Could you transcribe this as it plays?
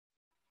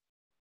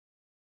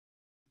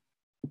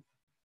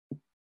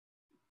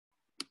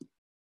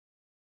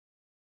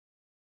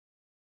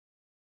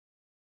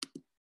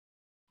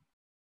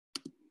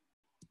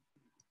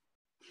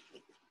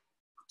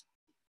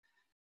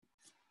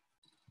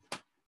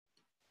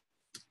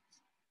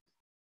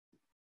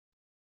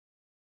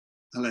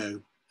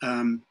Hello.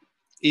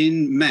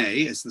 In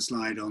May, as the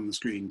slide on the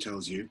screen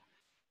tells you,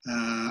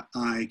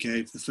 I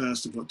gave the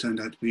first of what turned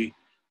out to be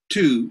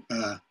two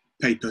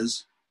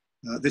papers,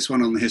 this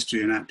one on the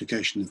history and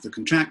application of the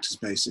contractor's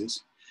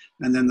basis,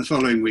 and then the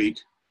following week,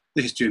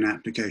 the history and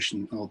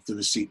application of the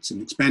receipts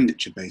and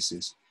expenditure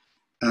basis.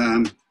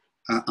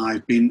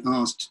 I've been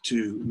asked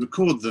to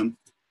record them,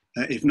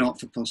 if not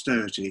for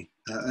posterity,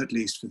 at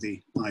least for the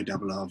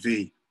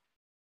IRRV.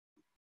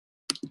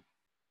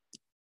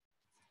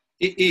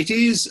 It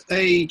is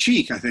a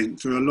cheek, I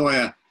think, for a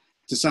lawyer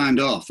to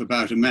sound off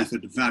about a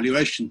method of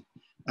valuation,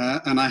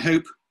 and I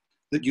hope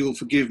that you'll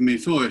forgive me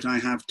for it. I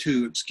have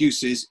two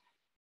excuses.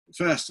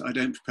 First, I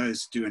don't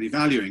propose to do any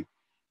valuing,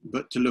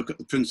 but to look at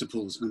the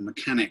principles and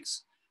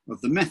mechanics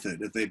of the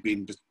method as they've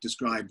been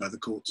described by the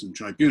courts and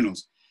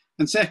tribunals.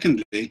 And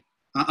secondly,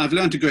 I've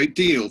learned a great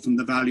deal from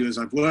the valuers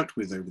I've worked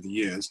with over the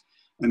years,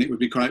 and it would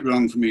be quite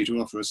wrong for me to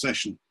offer a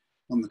session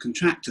on the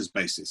contractor's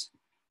basis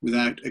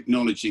without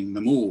acknowledging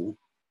them all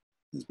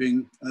as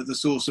being the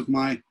source of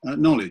my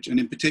knowledge, and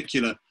in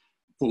particular,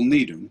 Paul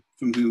Needham,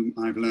 from whom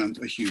I've learned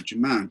a huge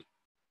amount.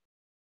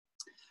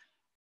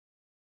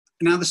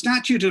 Now, the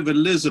Statute of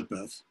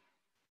Elizabeth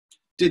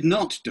did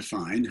not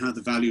define how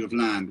the value of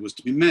land was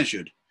to be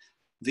measured.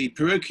 The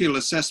Parochial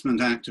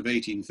Assessment Act of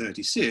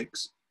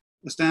 1836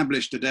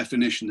 established a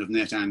definition of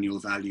net annual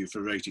value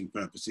for rating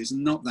purposes,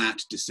 not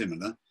that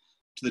dissimilar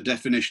to the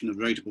definition of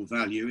rateable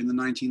value in the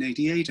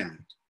 1988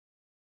 Act.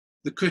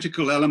 The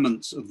critical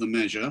elements of the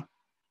measure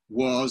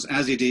was,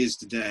 as it is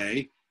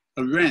today,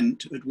 a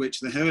rent at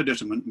which the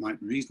hereditament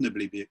might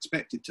reasonably be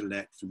expected to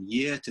let from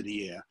year to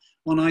year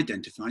on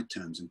identified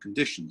terms and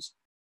conditions.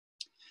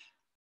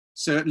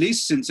 So at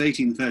least since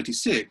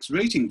 1836,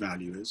 rating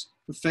valuers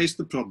have faced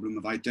the problem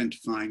of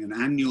identifying an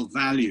annual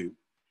value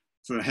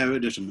for a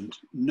hereditament,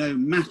 no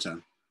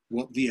matter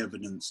what the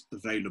evidence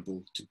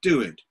available to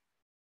do it.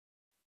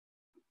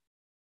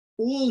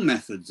 All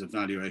methods of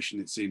valuation,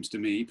 it seems to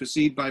me,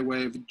 proceed by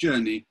way of a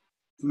journey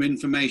from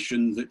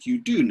information that you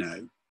do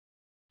know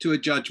to a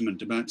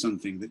judgment about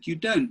something that you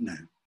don't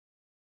know.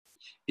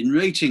 In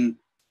ratings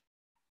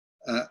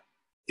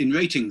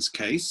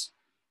case,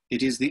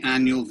 it is the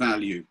annual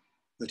value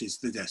that is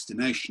the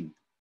destination.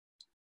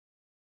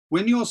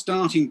 When your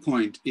starting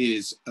point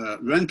is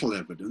rental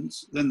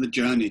evidence, then the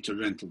journey to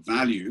rental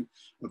value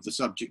of the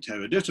subject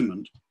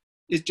hereditament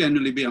is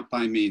generally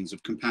by means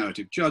of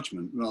comparative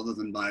judgment rather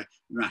than by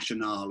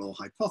rationale or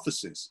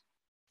hypothesis.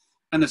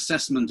 An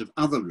assessment of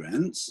other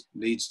rents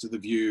leads to the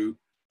view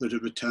that a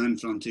return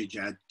frontage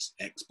adds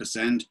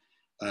X%,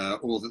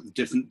 or that the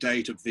different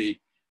date of the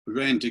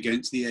rent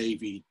against the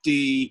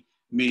AVD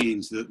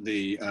means that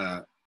the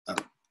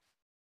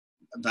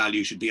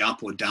value should be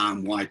up or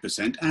down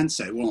Y%, and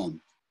so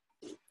on.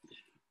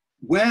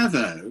 Where,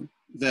 though,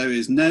 there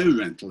is no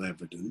rental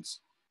evidence,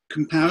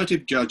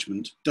 comparative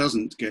judgment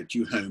doesn't get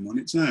you home on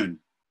its own.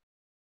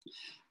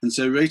 And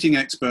so rating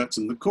experts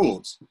and the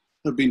courts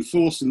have been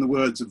forced, in the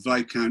words of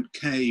Viscount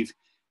Cave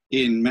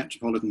in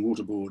Metropolitan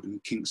Water Board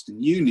and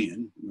Kingston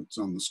Union, that's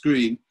on the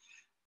screen,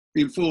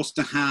 been forced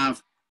to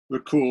have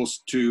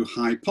recourse to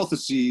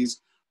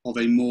hypotheses of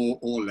a more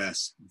or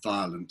less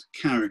violent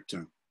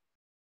character.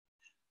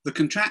 The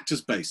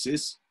contractor's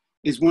basis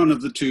is one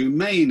of the two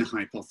main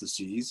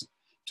hypotheses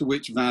to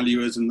which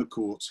valuers and the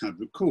courts have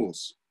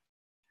recourse.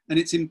 And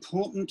it's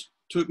important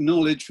to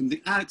acknowledge from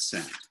the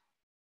outset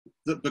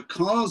that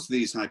because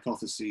these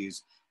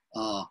hypotheses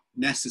are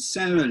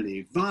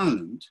necessarily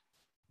violent,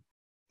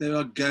 there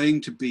are going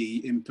to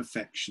be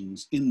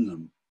imperfections in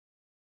them.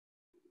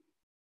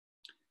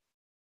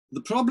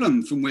 The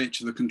problem from which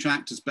the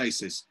contractor's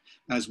basis,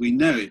 as we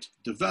know it,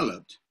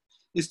 developed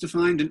is to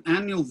find an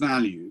annual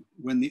value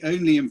when the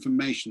only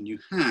information you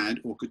had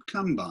or could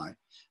come by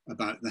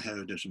about the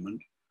hereditament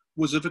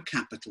was of a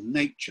capital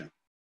nature.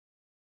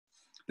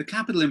 The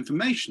capital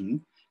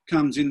information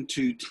comes in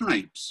two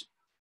types: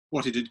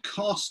 what it had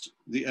cost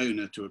the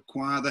owner to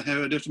acquire the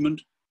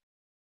hereditament,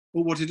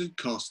 or what it had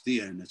cost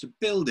the owner to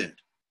build it.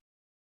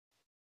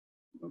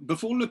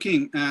 Before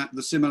looking at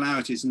the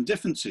similarities and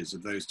differences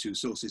of those two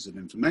sources of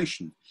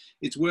information,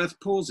 it's worth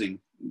pausing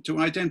to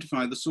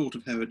identify the sort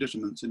of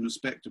hereditaments in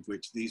respect of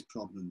which these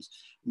problems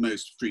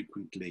most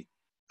frequently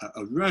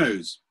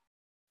arose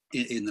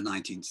in the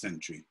 19th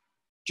century.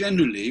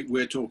 Generally,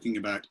 we're talking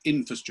about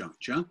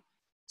infrastructure,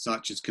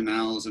 such as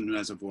canals and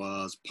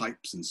reservoirs,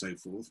 pipes and so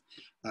forth,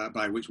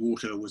 by which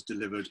water was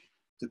delivered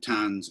to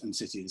towns and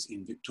cities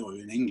in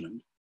Victorian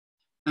England.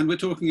 And we're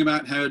talking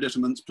about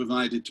hereditaments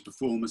provided to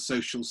perform a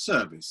social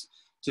service,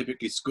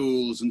 typically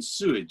schools and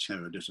sewage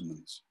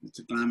hereditaments. It's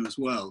a glamorous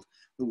world,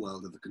 the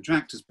world of the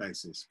contractor's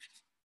basis.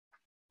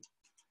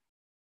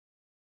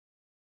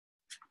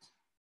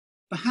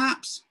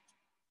 Perhaps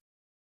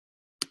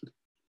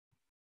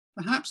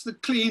the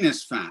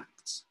cleanest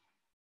facts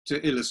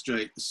to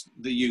illustrate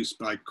the use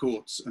by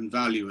courts and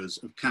valuers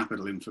of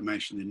capital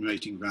information in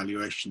rating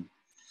valuation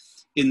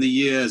in the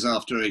years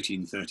after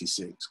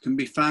 1836 can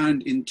be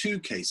found in two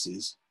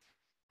cases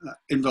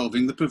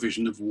involving the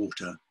provision of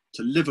water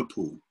to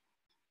Liverpool.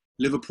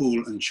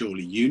 Liverpool and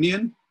Chorley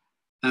Union,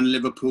 and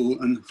Liverpool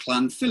and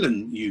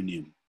Llanfillan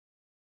Union.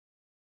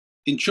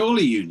 In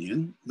Chorley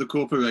Union, the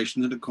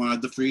corporation had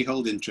acquired the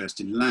freehold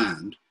interest in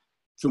land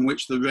from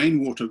which the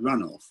rainwater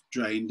runoff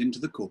drained into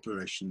the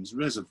corporation's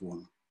reservoir.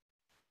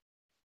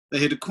 They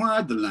had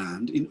acquired the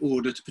land in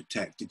order to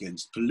protect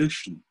against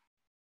pollution.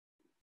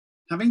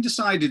 Having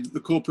decided that the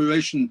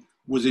corporation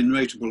was in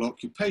rateable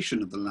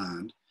occupation of the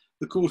land,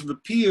 the Court of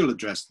Appeal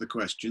addressed the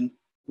question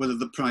whether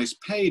the price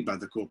paid by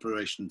the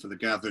corporation for the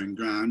gathering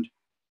ground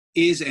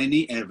is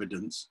any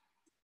evidence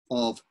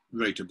of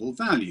rateable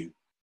value.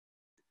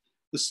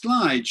 The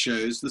slide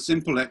shows the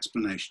simple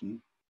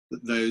explanation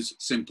that those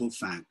simple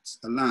facts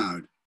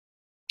allowed.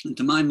 And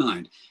to my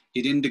mind,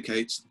 it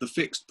indicates the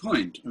fixed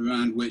point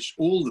around which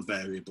all the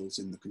variables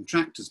in the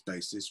contractor's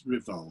basis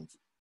revolve.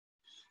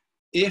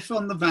 If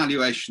on the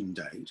valuation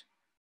date,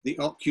 the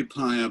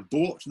occupier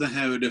bought the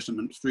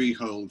hereditament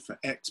freehold for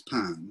X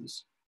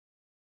pounds,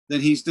 then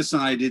he's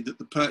decided that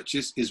the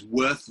purchase is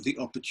worth the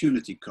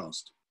opportunity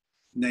cost,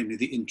 namely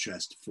the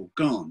interest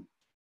foregone.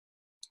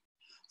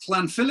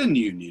 Llanfillan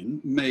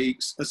Union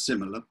makes a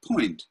similar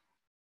point,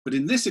 but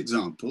in this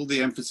example,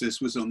 the emphasis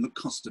was on the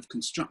cost of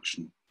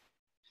construction.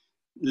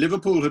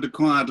 Liverpool had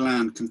acquired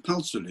land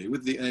compulsorily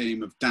with the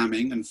aim of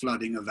damming and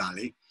flooding a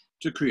valley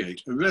to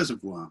create a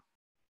reservoir.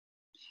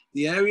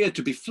 The area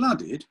to be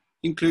flooded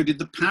included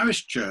the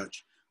parish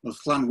church of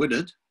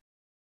Llanwydod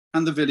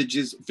and the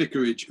village's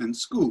vicarage and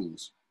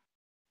schools.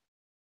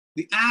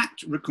 The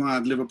Act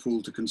required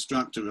Liverpool to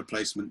construct a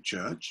replacement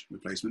church,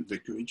 replacement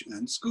vicarage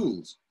and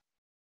schools.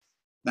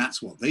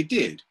 That's what they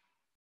did.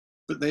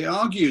 But they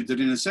argued that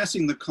in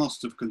assessing the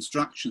cost of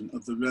construction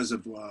of the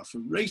reservoir for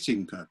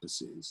rating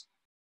purposes,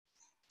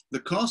 the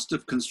cost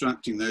of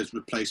constructing those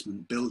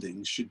replacement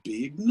buildings should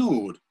be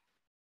ignored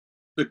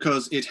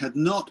because it had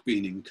not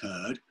been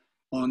incurred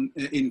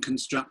in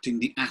constructing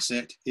the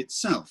asset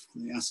itself,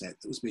 the asset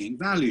that was being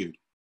valued.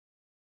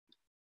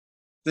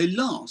 They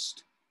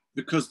lost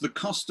because the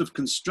cost of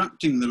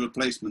constructing the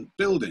replacement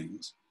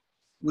buildings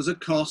was a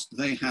cost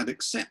they had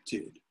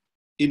accepted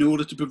in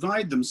order to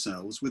provide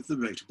themselves with the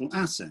rateable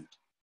asset.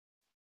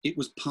 It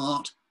was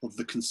part of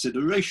the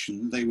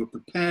consideration they were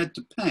prepared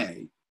to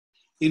pay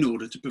in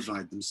order to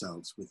provide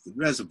themselves with the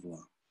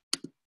reservoir.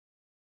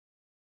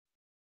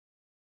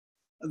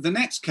 The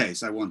next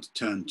case I want to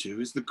turn to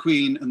is the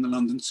Queen and the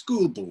London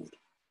School Board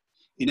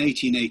in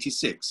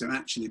 1886, so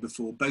actually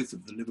before both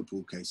of the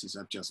Liverpool cases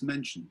I've just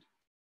mentioned.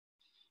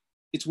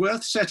 It's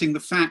worth setting the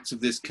facts of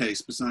this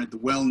case beside the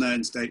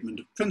well-known statement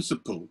of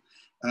principle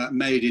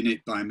made in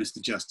it by Mr.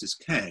 Justice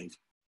Cave.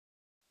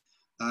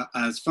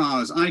 As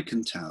far as I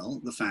can tell,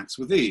 the facts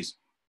were these.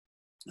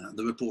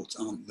 The reports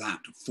aren't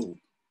that full.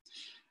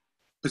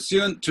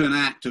 Pursuant to an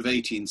Act of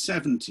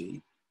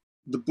 1870,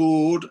 the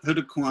board had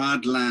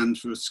acquired land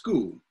for a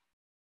school.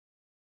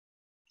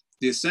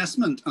 The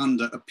assessment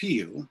under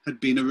appeal had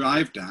been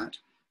arrived at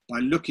by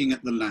looking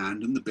at the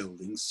land and the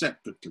buildings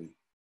separately.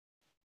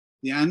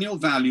 The annual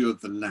value of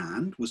the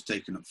land was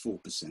taken at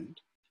 4%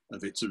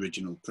 of its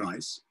original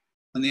price,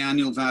 and the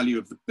annual value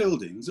of the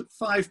buildings at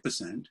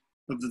 5%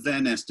 of the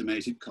then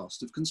estimated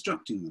cost of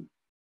constructing them.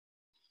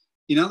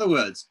 In other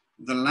words,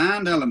 the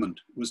land element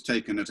was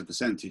taken at a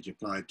percentage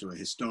applied to a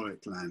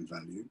historic land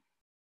value,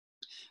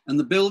 and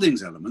the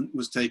buildings element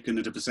was taken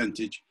at a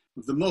percentage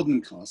of the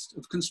modern cost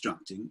of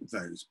constructing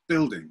those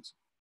buildings.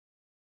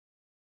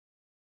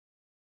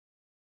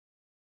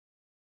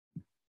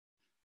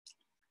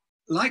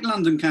 Like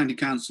London County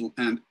Council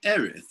and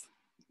Erith,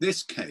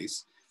 this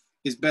case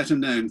is better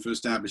known for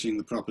establishing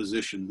the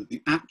proposition that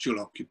the actual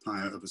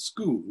occupier of a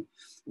school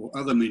or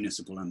other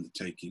municipal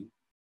undertaking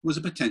was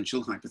a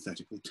potential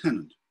hypothetical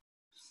tenant,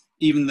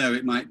 even though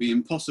it might be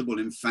impossible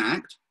in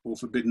fact or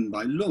forbidden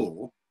by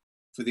law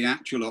for the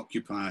actual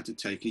occupier to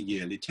take a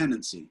yearly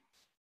tenancy.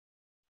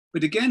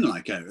 But again,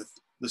 like Erith,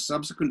 the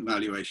subsequent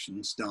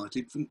valuation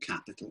started from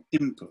capital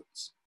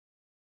inputs.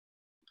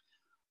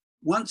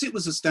 Once it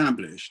was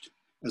established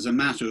as a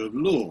matter of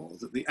law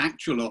that the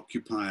actual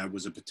occupier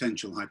was a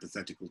potential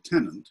hypothetical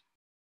tenant,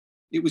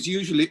 it was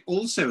usually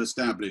also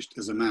established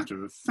as a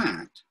matter of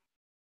fact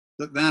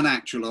that that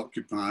actual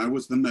occupier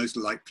was the most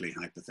likely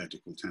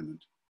hypothetical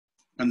tenant,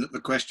 and that the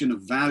question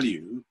of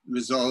value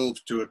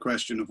resolved to a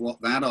question of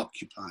what that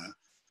occupier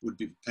would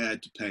be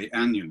prepared to pay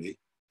annually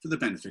for the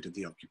benefit of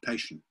the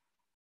occupation.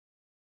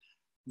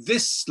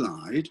 This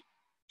slide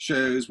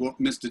shows what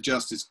Mr.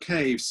 Justice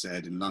Cave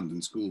said in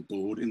London School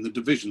Board in the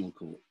Divisional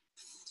Court.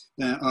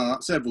 There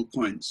are several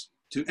points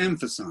to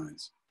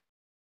emphasize.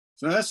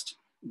 First,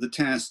 the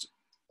test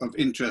of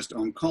interest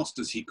on cost,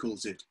 as he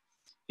calls it,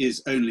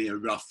 is only a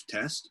rough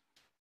test.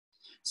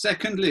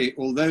 Secondly,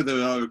 although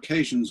there are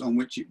occasions on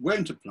which it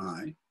won't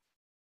apply,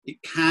 it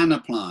can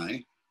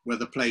apply where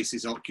the place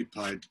is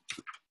occupied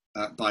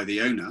by the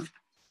owner.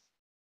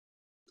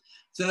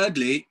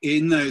 Thirdly,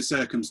 in those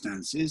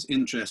circumstances,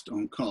 interest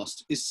on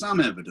cost is some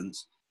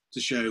evidence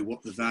to show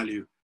what the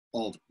value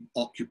of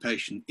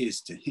occupation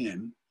is to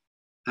him.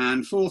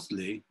 And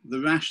fourthly, the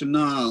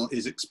rationale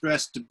is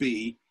expressed to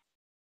be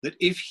that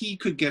if he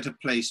could get a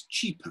place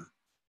cheaper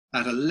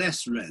at a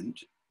less rent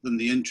than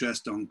the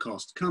interest on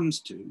cost comes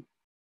to,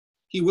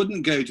 he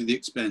wouldn't go to the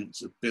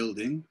expense of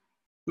building,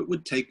 but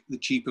would take the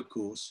cheaper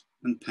course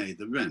and pay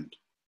the rent.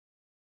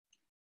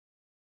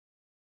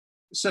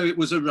 So it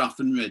was a rough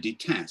and ready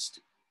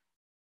test.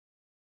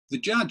 The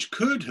judge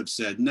could have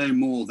said no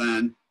more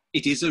than,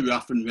 it is a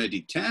rough and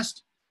ready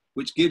test,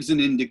 which gives an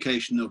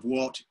indication of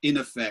what, in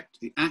effect,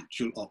 the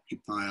actual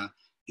occupier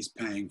is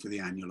paying for the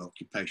annual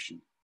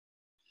occupation.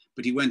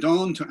 But he went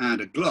on to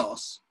add a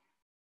gloss,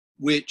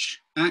 which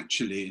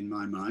actually, in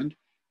my mind,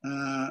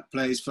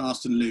 plays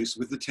fast and loose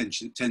with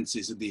the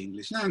tenses of the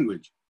English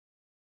language.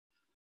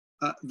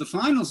 The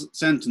final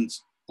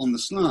sentence on the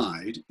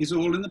slide is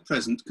all in the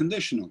present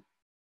conditional.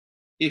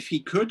 If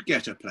he could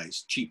get a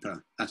place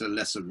cheaper at a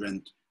lesser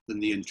rent than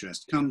the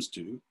interest comes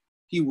to,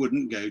 he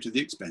wouldn't go to the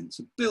expense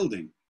of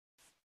building.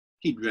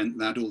 He'd rent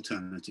that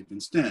alternative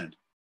instead.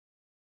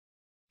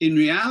 In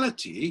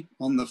reality,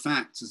 on the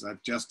facts as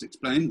I've just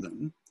explained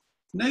them,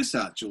 no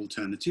such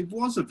alternative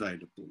was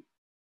available.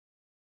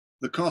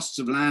 The costs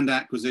of land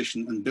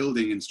acquisition and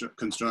building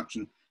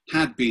construction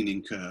had been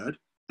incurred,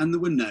 and there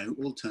were no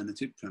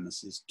alternative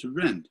premises to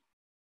rent.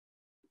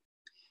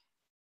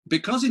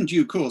 Because in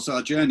due course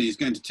our journey is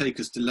going to take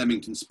us to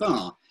Leamington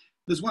Spa,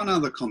 there's one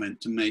other comment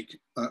to make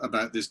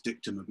about this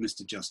dictum of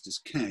Mr. Justice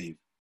Cave.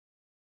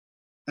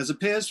 As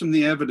appears from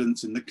the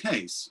evidence in the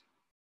case,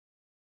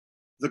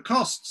 the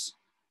costs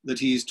that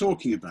he is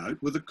talking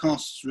about were the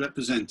costs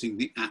representing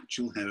the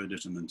actual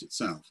hereditament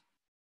itself,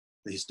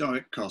 the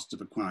historic cost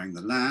of acquiring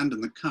the land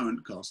and the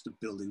current cost of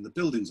building the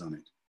buildings on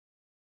it.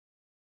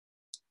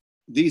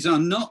 These are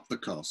not the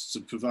costs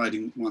of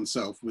providing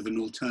oneself with an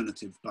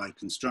alternative by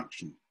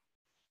construction.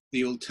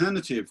 The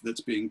alternative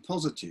that's being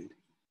posited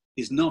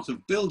is not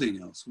of building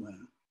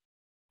elsewhere,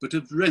 but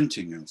of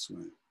renting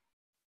elsewhere.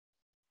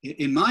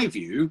 In my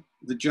view,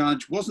 the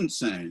judge wasn't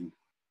saying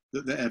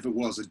that there ever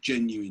was a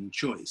genuine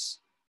choice.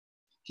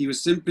 He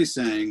was simply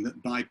saying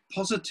that by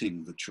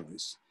positing the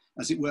choice,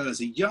 as it were as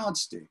a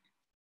yardstick,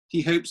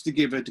 he hopes to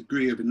give a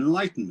degree of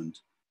enlightenment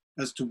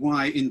as to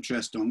why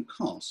interest on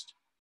cost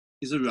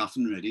is a rough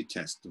and ready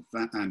test of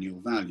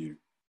annual value.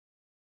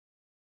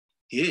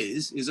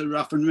 His is a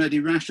rough and ready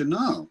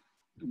rationale.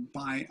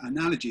 By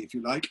analogy, if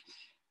you like,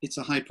 it's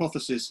a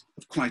hypothesis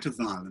of quite a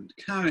violent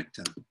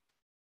character.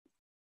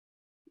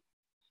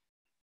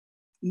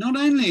 Not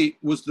only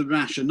was the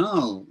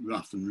rationale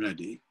rough and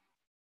ready,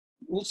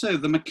 also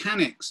the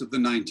mechanics of the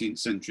 19th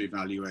century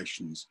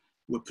valuations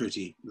were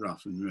pretty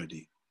rough and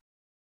ready.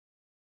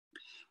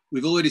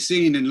 We've already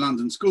seen in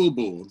London School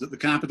Board that the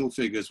capital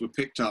figures were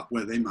picked up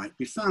where they might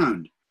be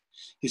found: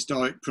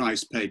 historic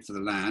price paid for the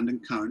land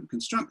and current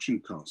construction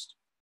cost.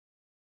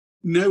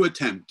 No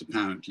attempt,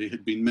 apparently,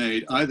 had been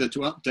made either to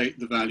update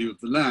the value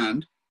of the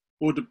land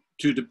or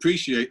to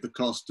depreciate the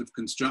cost of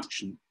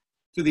construction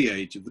for the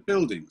age of the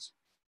buildings.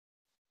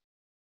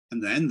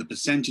 And then the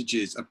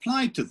percentages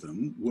applied to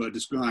them were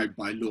described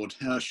by Lord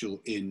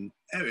Herschel in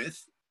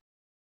Erith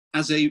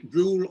as a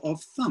rule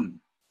of thumb.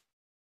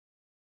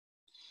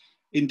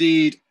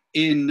 Indeed,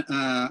 in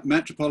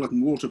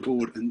Metropolitan Water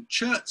Board and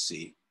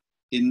Chertsey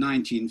in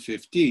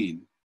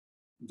 1915,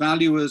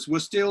 valuers were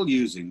still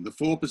using the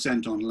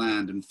 4% on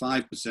land and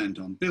 5%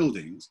 on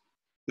buildings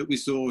that we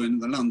saw in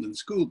the London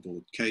School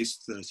Board case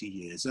 30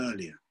 years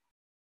earlier.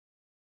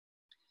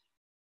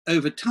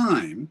 Over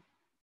time,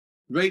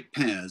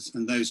 ratepayers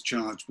and those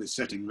charged with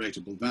setting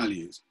rateable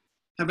values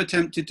have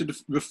attempted to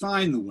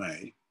refine the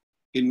way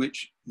in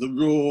which the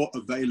raw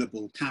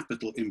available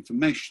capital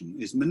information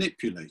is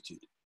manipulated,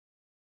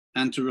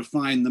 and to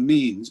refine the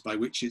means by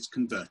which it's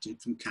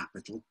converted from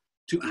capital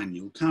to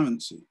annual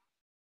currency.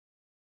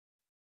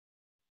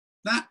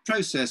 That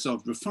process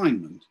of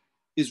refinement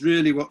is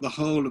really what the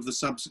whole of the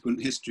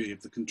subsequent history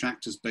of the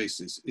contractor's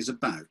basis is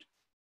about,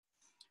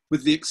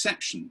 with the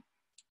exception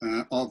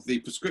of the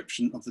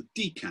prescription of the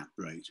decap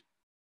rate,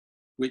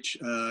 which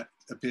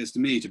appears to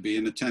me to be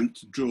an attempt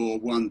to draw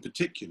one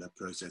particular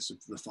process of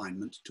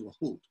refinement to a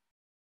halt.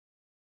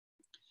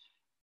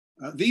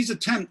 These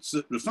attempts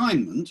at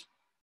refinement,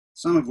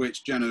 some of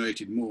which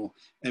generated more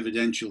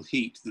evidential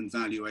heat than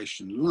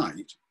valuation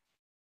light,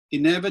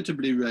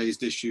 inevitably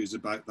raised issues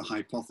about the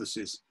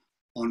hypothesis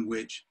on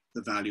which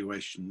the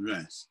valuation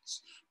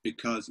rests,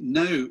 because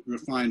no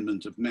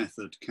refinement of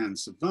method can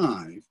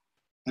survive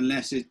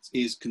unless it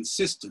is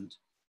consistent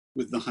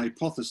with the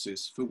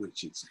hypothesis for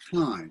which it's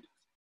applied.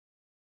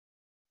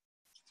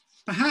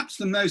 Perhaps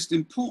the most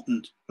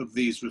important of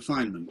these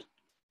refinement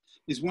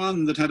is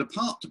one that had a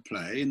part to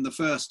play in the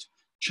first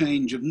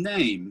change of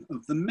name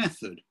of the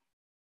method,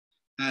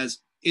 as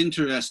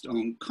interest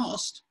on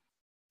cost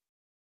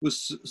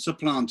was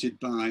supplanted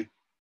by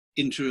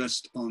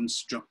interest on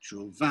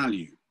structural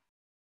value.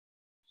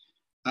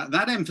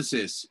 That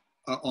emphasis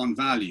on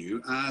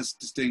value as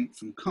distinct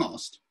from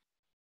cost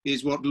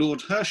is what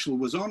Lord Herschel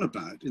was on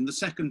about in the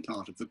second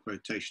part of the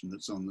quotation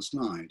that's on the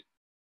slide.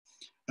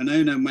 An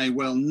owner may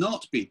well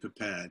not be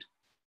prepared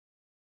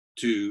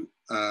to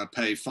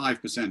pay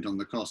 5% on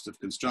the cost of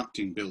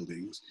constructing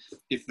buildings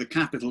if the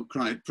capital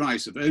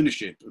price of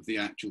ownership of the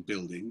actual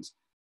buildings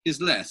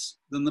is less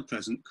than the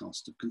present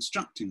cost of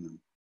constructing them.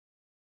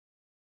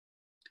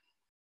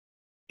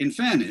 In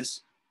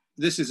fairness,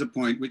 this is a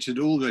point which had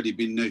already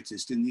been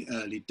noticed in the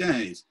early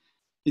days.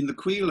 In the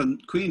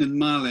Queen and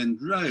Mile End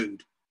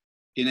Road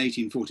in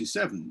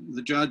 1847,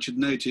 the judge had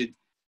noted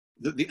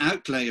that the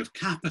outlay of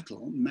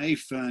capital may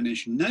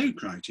furnish no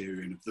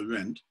criterion of the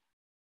rent,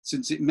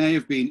 since it may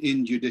have been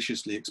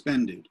injudiciously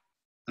expended,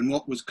 and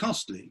what was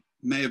costly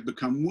may have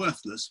become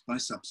worthless by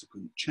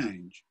subsequent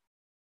change.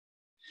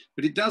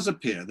 But it does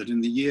appear that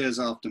in the years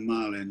after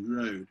Mile End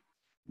Road,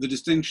 the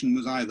distinction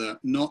was either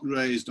not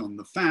raised on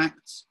the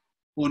facts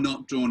or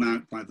not drawn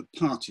out by the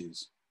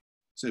parties.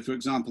 So, for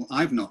example,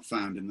 I've not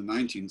found in the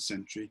 19th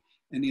century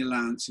any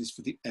allowances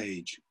for the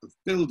age of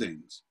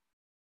buildings.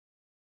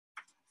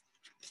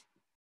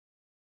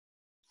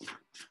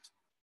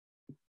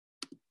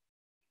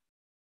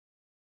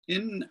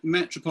 In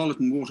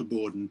Metropolitan Water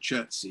Board and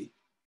Chertsey,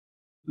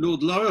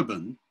 Lord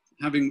Lorreburn,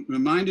 having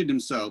reminded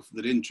himself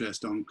that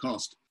interest on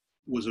cost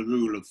was a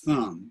rule of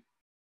thumb,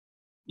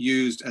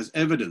 used as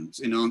evidence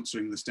in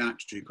answering the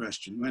statutory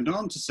question, went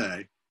on to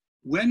say,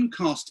 when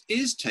cost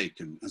is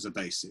taken as a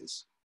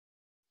basis,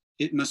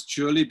 it must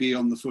surely be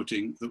on the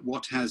footing that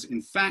what has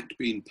in fact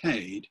been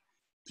paid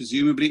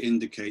presumably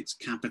indicates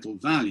capital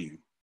value,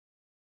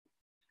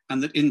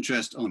 and that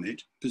interest on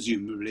it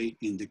presumably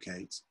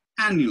indicates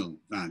annual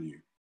value.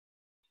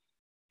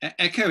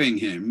 Echoing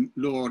him,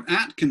 Lord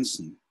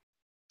Atkinson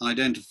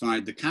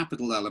identified the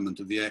capital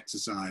element of the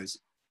exercise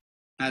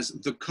as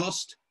the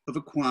cost of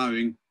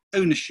acquiring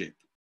ownership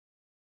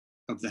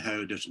of the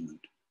hereditament.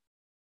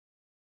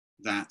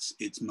 That's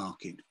its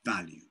market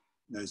value.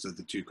 Those are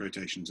the two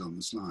quotations on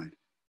the slide.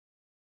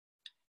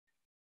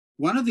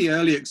 One of the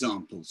early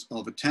examples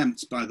of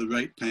attempts by the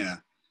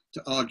ratepayer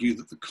to argue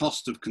that the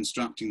cost of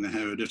constructing the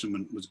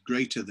hereditament was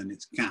greater than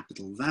its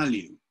capital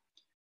value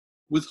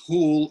was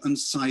Hall and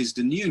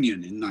Seisden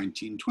Union in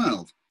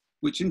 1912,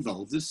 which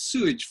involved the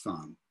sewage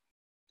farm.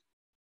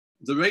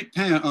 The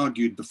ratepayer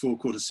argued before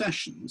Quarter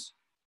Sessions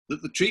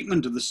that the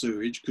treatment of the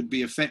sewage could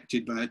be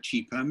effected by a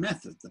cheaper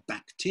method, the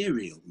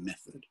bacterial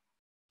method,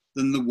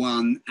 than the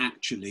one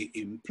actually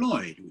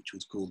employed, which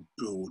was called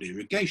broad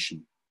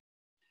irrigation,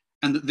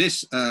 and that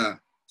this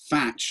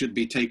fact should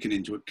be taken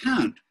into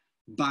account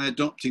by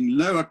adopting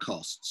lower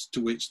costs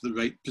to which the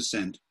rate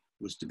 %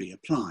 was to be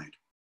applied.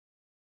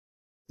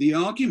 The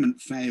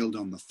argument failed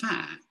on the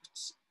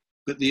facts,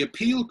 but the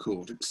appeal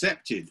court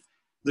accepted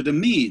that a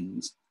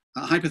means,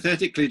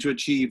 hypothetically to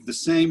achieve the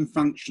same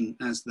function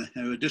as the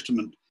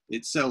hereditament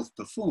itself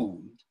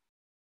performed,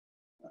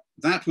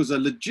 that was a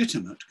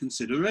legitimate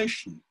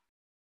consideration.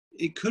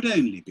 It could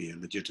only be a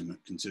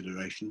legitimate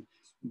consideration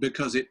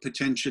because it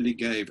potentially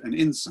gave an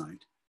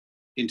insight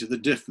into the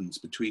difference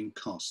between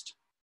cost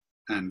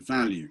and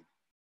value.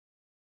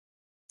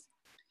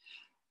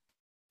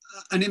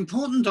 An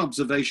important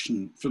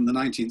observation from the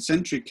 19th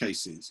century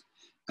cases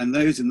and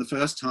those in the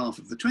first half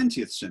of the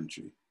 20th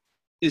century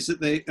is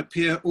that they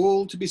appear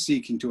all to be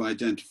seeking to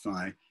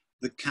identify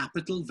the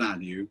capital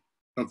value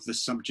of the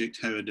subject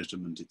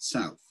hereditament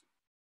itself.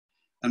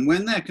 And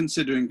when they're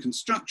considering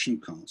construction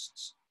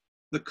costs,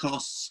 the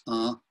costs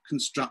are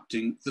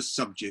constructing the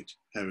subject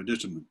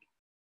hereditament.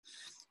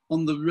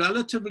 On the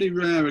relatively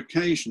rare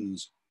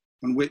occasions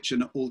on which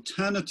an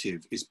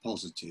alternative is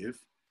positive,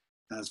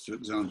 as for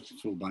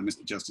example by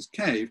Mr. Justice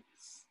Cave,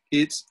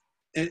 it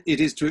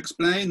is to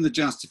explain the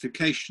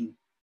justification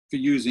for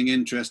using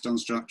interest on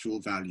structural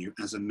value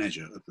as a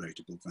measure of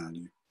rateable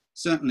value.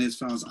 Certainly, as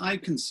far as I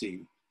can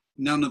see,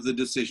 none of the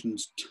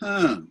decisions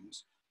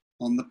turns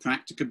on the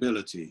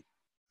practicability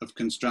of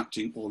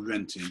constructing or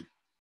renting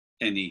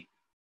any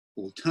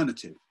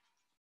alternative.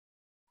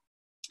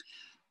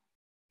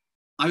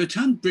 I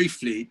return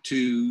briefly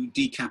to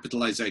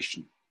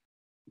decapitalization.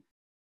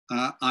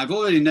 I've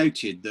already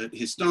noted that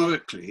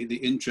historically the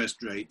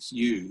interest rates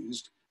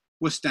used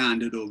were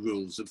standard or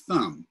rules of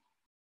thumb.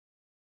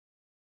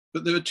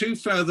 But there are two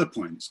further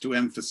points to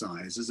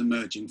emphasize as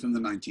emerging from the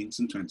 19th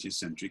and 20th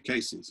century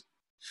cases.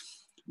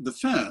 The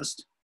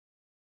first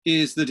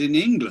is that in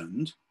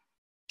England,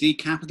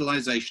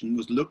 decapitalization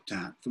was looked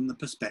at from the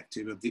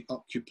perspective of the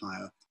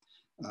occupier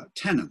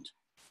tenant.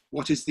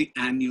 What is the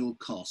annual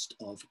cost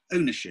of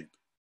ownership?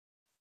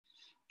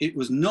 It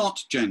was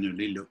not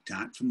generally looked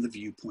at from the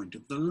viewpoint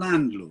of the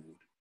landlord.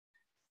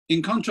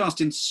 In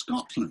contrast, in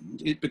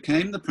Scotland, it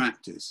became the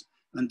practice,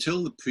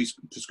 until the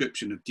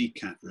prescription of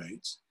decat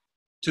rates,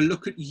 to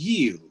look at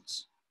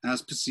yields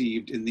as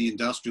perceived in the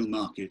industrial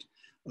market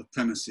of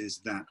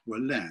premises that were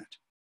let.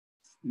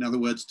 In other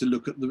words, to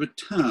look at the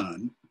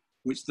return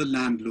which the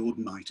landlord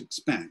might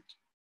expect.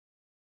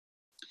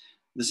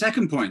 The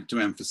second point to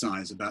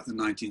emphasize about the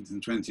 19th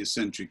and 20th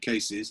century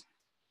cases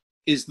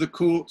is that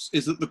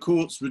the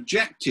courts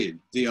rejected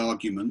the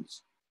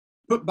arguments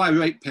put by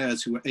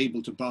ratepayers who were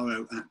able to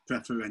borrow at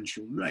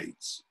preferential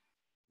rates,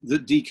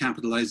 that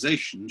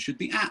decapitalization should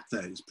be at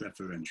those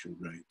preferential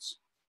rates.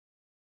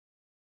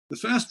 The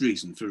first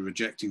reason for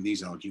rejecting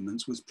these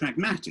arguments was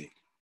pragmatic.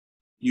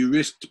 You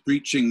risked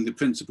breaching the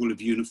principle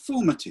of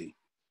uniformity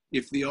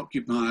if the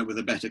occupier with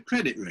a better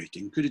credit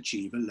rating could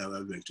achieve a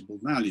lower rateable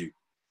value.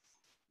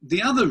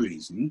 The other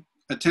reason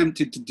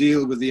attempted to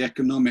deal with the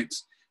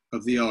economics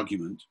of the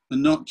argument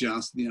and not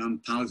just the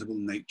unpalatable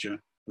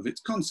nature of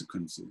its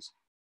consequences.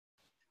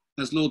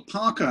 As Lord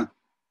Parker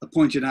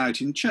pointed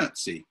out in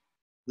Chertsey,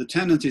 the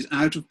tenant is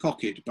out of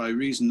pocket by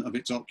reason of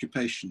its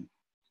occupation,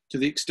 to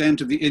the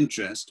extent of the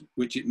interest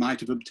which it might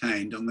have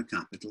obtained on the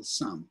capital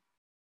sum.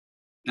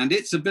 And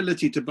its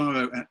ability to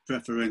borrow at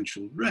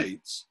preferential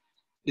rates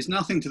is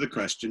nothing to the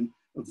question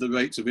of the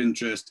rates of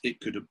interest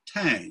it could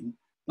obtain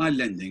by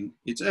lending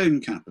its own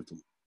capital.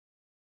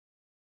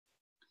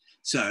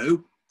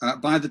 So,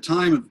 by the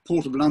time of the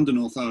Port of London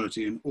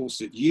Authority and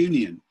Orsett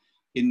Union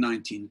in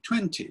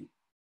 1920,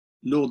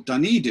 Lord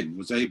Dunedin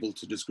was able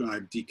to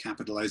describe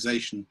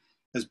decapitalisation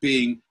as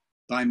being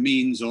by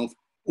means of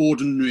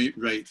ordinary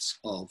rates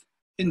of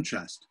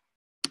interest.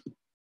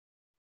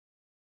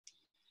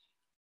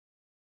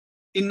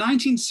 In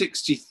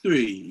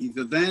 1963,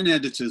 the then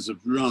editors of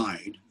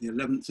Ride, the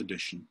 11th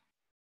edition,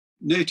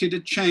 noted a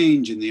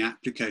change in the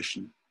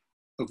application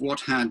of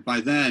what had by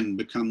then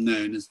become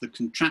known as the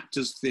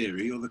contractor's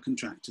theory or the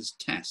contractor's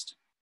test.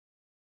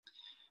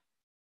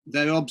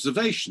 Their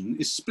observation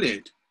is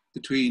split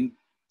between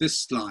this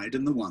slide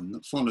and the one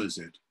that follows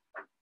it,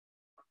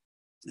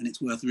 and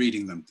it's worth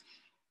reading them.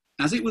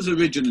 As it was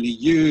originally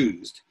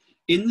used,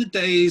 in the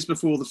days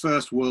before the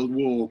First World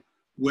War,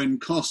 when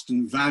cost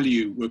and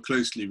value were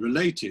closely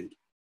related,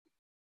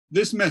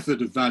 this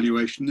method of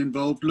valuation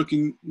involved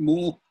little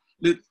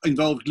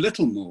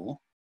more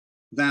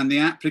than the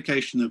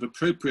application of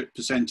appropriate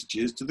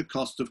percentages to the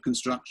cost of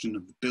construction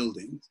of the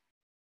buildings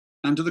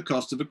and to the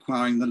cost of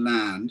acquiring the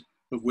land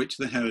of which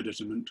the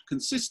hereditament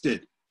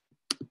consisted.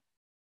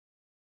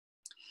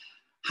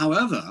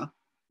 However,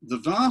 the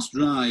vast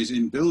rise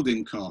in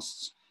building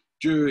costs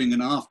during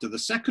and after the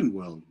Second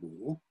World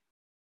War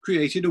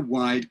created a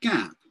wide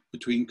gap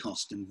between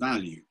cost and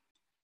value,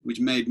 which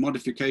made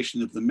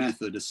modification of the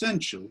method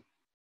essential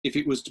if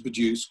it was to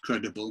produce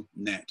credible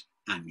net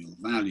annual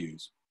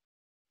values.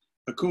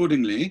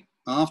 Accordingly,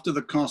 after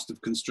the cost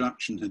of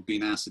construction had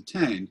been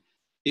ascertained,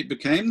 it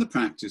became the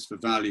practice for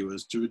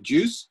valuers to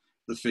reduce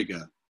the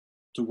figure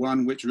to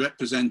one which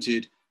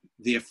represented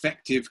the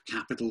effective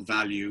capital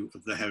value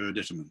of the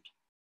hereditament.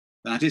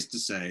 That is to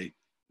say,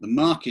 the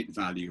market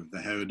value of the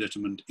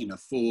hereditament in a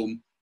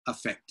form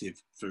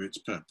effective for its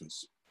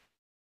purpose.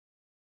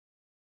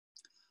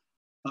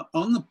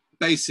 On the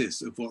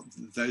basis of what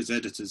those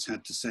editors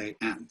had to say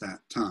at that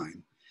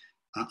time,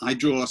 I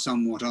draw a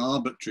somewhat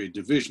arbitrary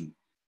division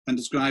and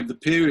describe the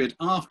period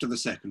after the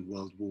Second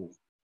World War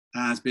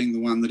as being the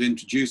one that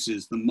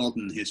introduces the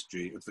modern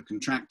history of the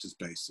contractor's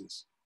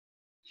basis.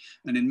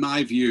 And in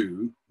my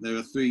view, there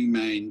are three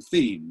main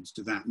themes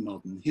to that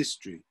modern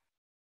history.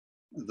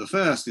 The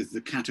first is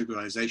the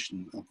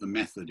categorization of the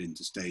method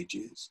into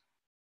stages.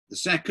 The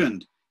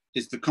second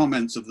is the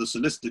comments of the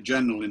Solicitor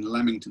General in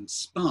Leamington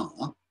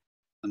Spa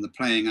and the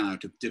playing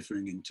out of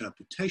differing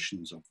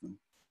interpretations of them.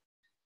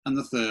 And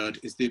the third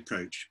is the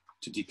approach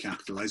to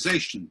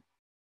decapitalization.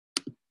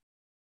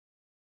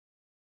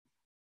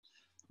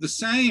 The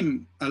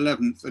same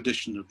 11th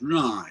edition of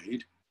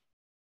Ride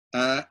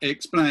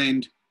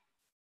explained,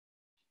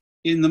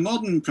 in the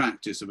modern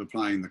practice of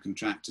applying the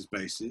contractor's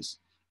basis,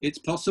 it's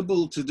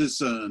possible to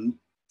discern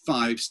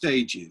 5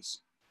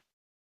 stages,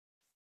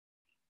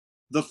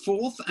 the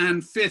fourth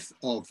and fifth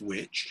of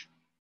which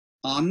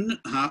are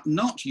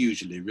not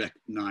usually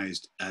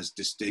recognized as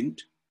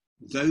distinct,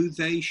 though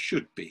they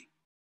should be.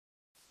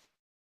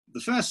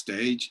 The first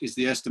stage is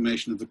the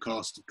estimation of the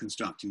cost of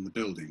constructing the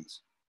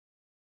buildings.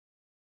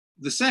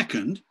 The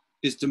second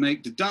is to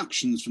make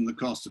deductions from the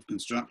cost of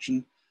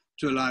construction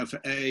to allow for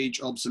age,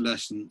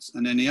 obsolescence,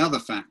 and any other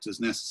factors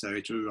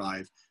necessary to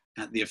arrive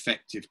at the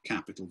effective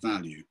capital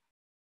value.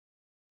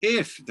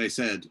 If, they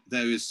said,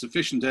 there is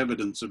sufficient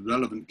evidence of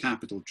relevant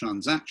capital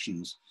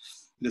transactions,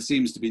 there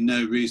seems to be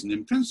no reason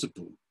in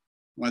principle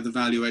why the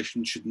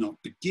valuation should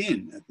not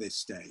begin at this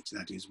stage,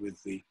 that is,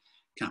 with the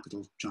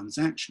capital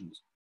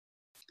transactions.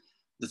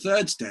 The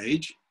third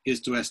stage is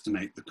to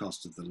estimate the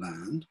cost of the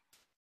land.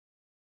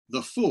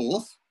 The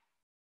fourth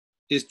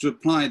is to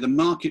apply the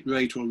market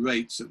rate or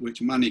rates at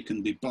which money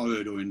can be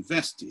borrowed or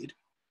invested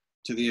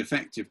to the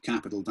effective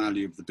capital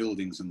value of the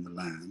buildings and the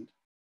land.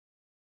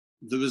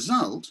 The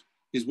result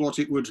is what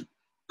it would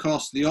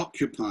cost the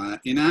occupier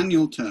in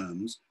annual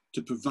terms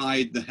to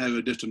provide the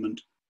hereditament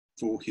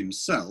for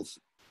himself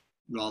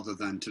rather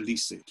than to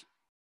lease it.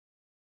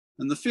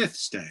 And the fifth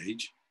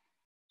stage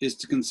is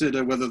to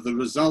consider whether the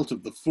result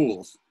of the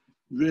fourth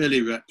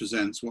really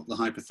represents what the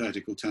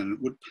hypothetical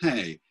tenant would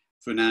pay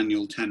for an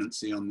annual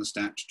tenancy on the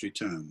statutory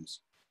terms,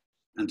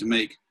 and to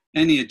make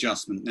any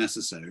adjustment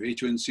necessary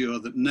to ensure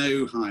that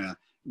no higher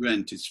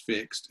rent is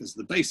fixed as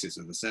the basis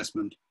of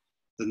assessment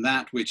than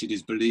that which it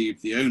is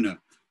believed the owner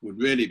would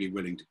really be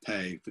willing to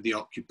pay for the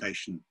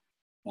occupation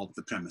of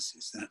the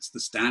premises. That's the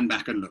stand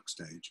back and look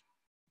stage.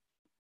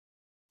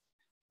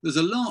 There's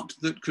a lot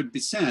that could be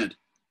said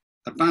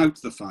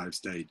about the 5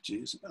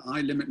 stages.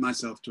 I limit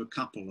myself to a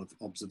couple of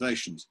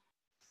observations.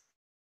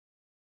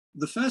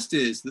 The first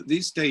is that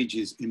these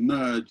stages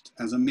emerged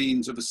as a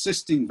means of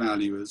assisting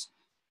valuers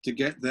to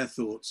get their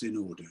thoughts in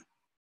order.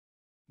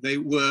 They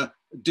were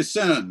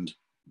discerned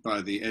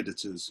by the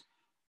editors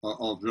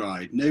of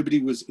RIDE.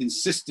 Nobody was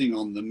insisting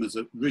on them as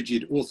a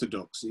rigid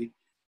orthodoxy,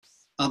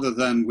 other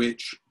than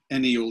which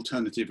any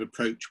alternative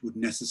approach would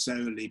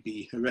necessarily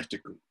be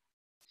heretical.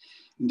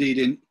 Indeed,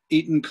 in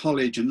Eton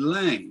College and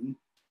Lane,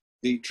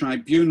 the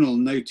tribunal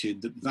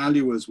noted that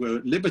valuers were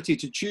at liberty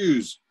to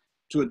choose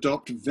to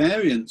adopt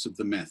variants of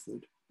the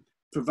method,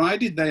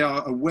 provided they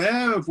are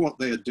aware of what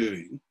they are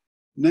doing,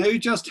 know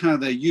just how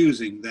they're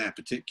using their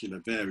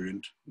particular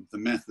variant of the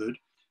method,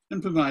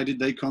 and provided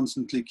they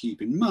constantly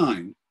keep in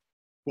mind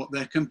what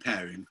they're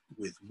comparing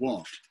with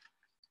what.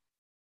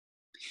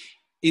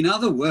 In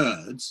other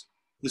words,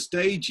 the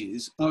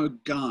stages are a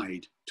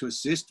guide to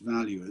assist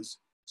valuers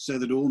so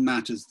that all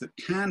matters that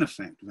can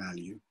affect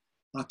value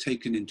are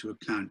taken into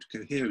account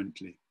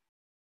coherently.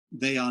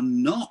 They are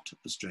not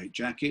a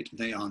straitjacket,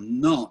 they are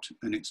not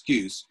an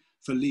excuse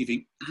for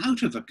leaving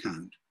out of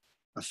account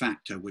a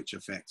factor which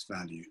affects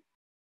value.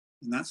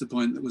 And that's a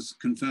point that was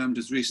confirmed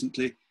as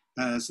recently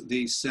as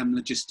the SEM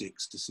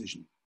logistics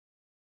decision.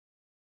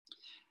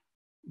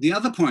 The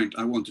other point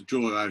I want to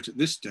draw out at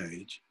this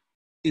stage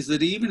is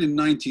that even in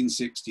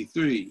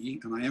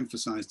 1963, and I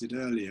emphasized it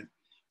earlier,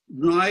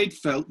 RIDE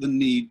felt the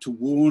need to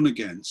warn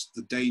against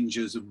the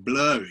dangers of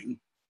blurring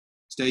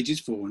stages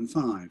 4 and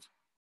 5.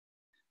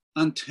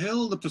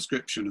 Until the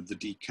prescription of the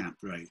decap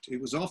rate, it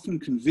was often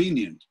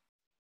convenient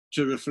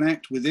to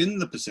reflect within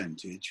the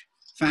percentage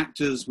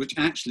factors which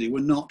actually were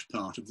not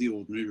part of the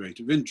ordinary rate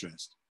of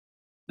interest,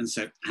 and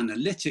so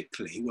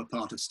analytically were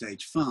part of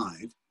stage 5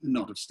 and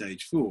not of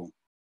stage 4.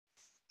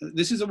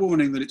 This is a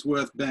warning that it's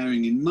worth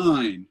bearing in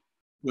mind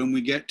when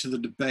we get to the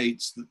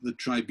debates that the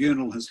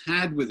tribunal has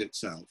had with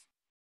itself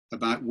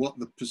about what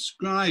the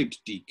prescribed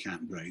decap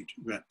rate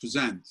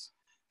represents.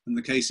 And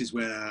the cases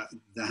where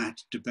that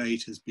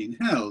debate has been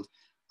held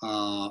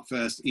are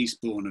first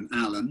Eastbourne and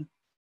Allen,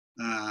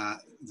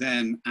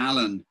 then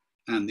Allen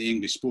and the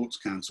English Sports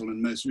Council,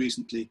 and most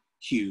recently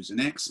Hughes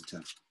and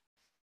Exeter.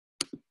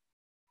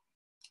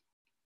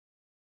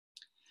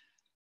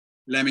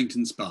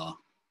 Leamington Spa.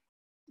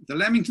 The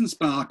Leamington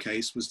Spa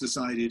case was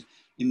decided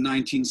in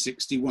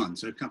 1961,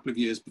 so a couple of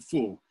years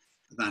before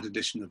that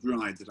edition of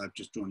RIDE that I've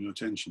just drawn your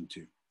attention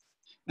to.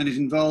 And it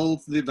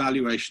involved the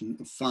evaluation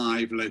of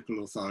 5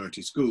 local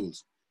authority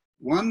schools.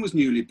 One was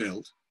newly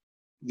built,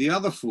 the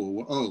other 4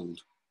 were old,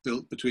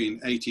 built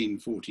between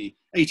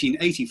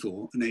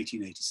 1884 and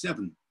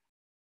 1887.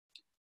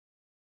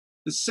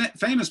 The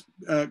famous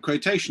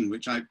quotation,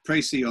 which I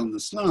précis on the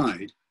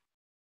slide,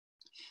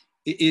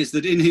 is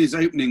that in his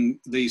opening,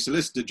 the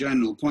Solicitor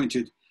General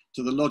pointed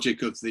to the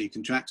logic of the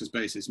contractor's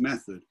basis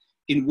method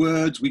in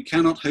words we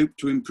cannot hope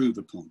to improve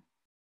upon.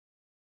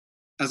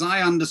 As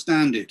I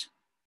understand it,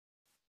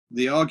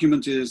 the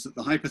argument is that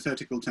the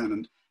hypothetical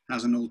tenant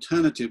has an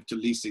alternative to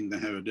leasing the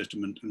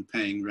hereditament and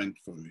paying rent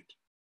for it.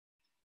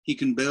 He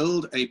can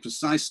build a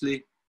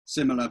precisely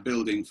similar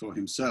building for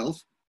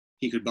himself.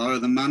 He could borrow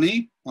the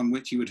money on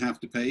which he would have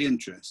to pay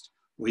interest,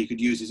 or he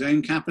could use his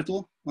own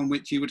capital on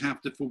which he would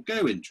have to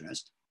forego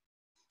interest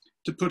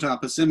to put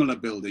up a similar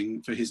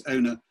building for his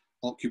owner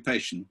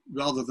occupation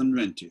rather than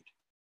rent it.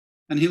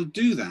 And he'll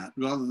do that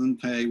rather than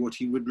pay what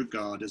he would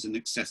regard as an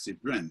excessive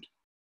rent.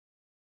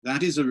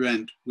 That is a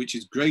rent which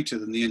is greater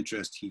than the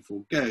interest he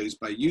forgoes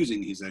by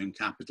using his own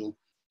capital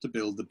to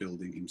build the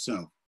building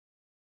himself.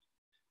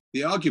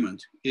 The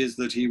argument is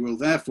that he will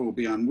therefore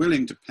be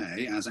unwilling to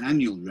pay as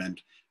annual rent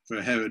for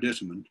a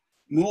hereditament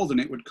more than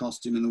it would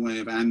cost him in the way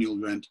of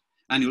annual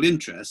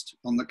interest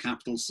on the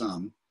capital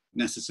sum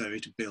necessary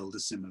to build a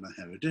similar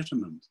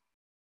hereditament.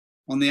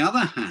 On the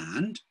other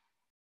hand,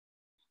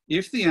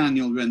 if the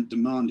annual rent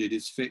demanded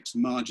is fixed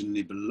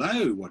marginally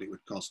below what it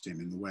would cost him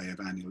in the way of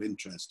annual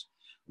interest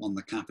on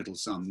the capital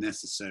sum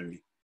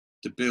necessary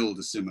to build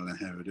a similar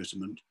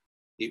hereditament,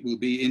 it will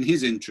be in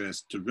his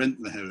interest to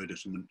rent the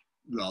hereditament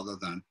rather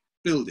than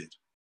build it.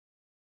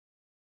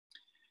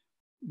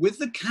 With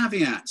the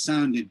caveat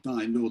sounded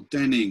by Lord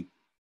Denning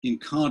in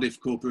Cardiff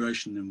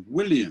Corporation and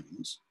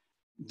Williams,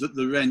 that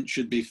the rent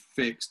should be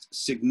fixed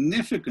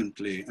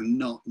significantly and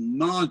not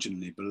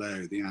marginally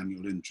below the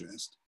annual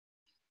interest,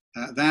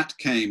 that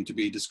came to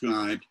be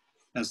described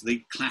as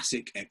the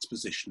classic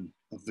exposition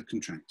of the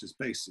contractor's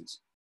basis.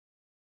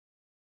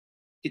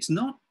 It's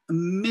not a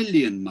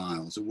million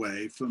miles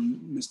away from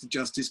Mr.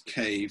 Justice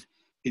Cave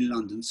in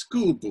London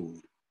School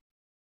Board,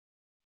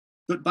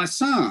 but by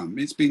some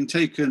it's been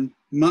taken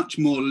much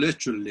more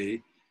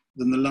literally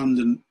than the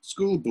London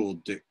School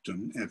Board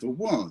dictum ever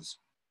was.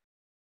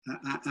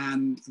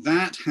 And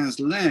that has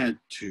led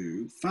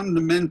to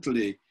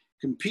fundamentally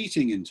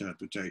competing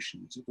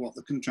interpretations of what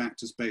the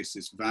contractor's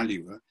basis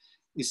valuer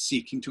is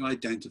seeking to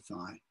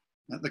identify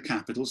at the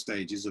capital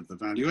stages of the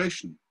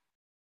valuation.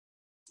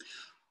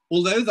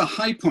 Although the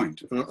high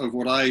point of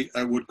what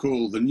I would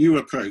call the new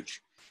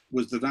approach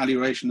was the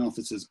valuation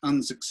officer's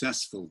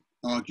unsuccessful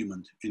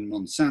argument in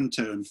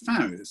Monsanto and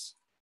Farris,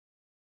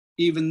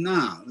 even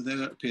now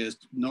there appears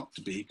not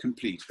to be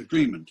complete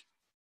agreement.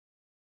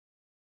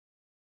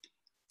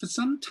 For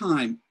some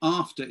time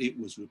after it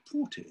was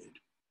reported,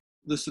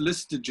 the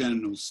Solicitor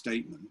General's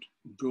statement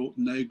brought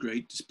no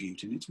great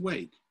dispute in its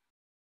wake.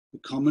 The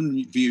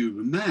common view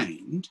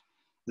remained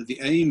that the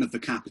aim of the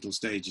capital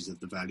stages of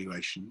the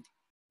valuation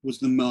was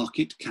the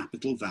market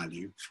capital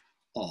value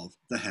of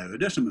the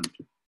hereditament.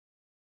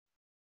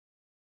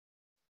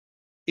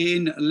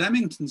 In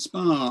Leamington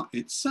Spa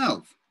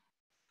itself,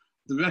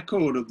 the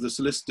record of the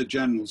Solicitor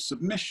General's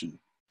submission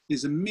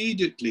is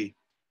immediately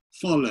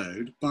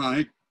followed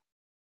by,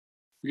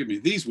 forgive me,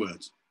 these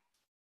words: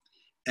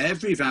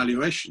 every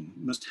valuation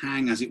must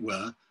hang, as it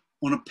were,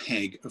 on a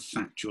peg of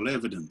factual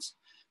evidence.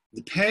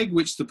 The peg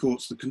which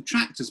supports the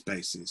contractor's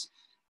basis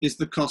is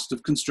the cost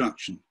of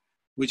construction,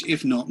 which,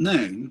 if not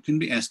known, can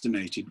be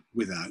estimated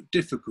without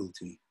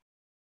difficulty.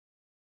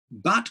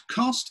 But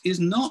cost is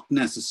not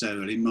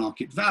necessarily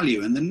market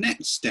value, and the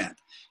next step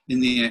in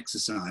the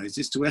exercise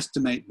is to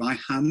estimate by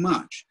how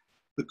much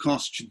the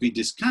cost should be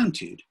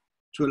discounted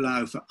to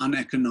allow for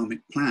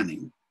uneconomic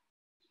planning,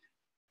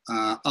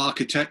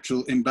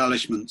 architectural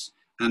embellishments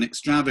and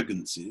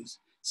extravagances,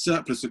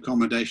 surplus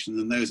accommodation,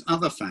 and those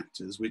other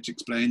factors which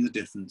explain the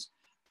difference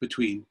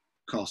between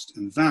cost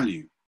and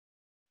value.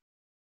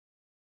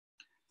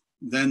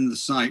 Then the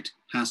site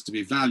has to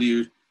be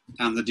valued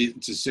and the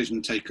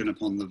decision taken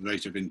upon the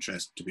rate of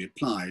interest to be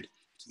applied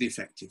to the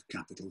effective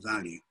capital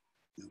value.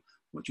 Now,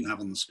 what you have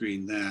on the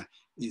screen there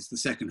is the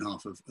second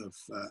half of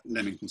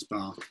Leamington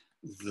Spa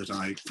that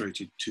I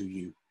quoted to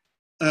you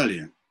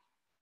earlier.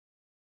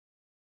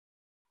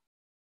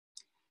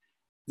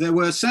 There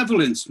were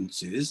several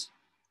instances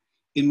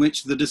in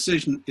which the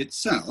decision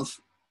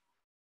itself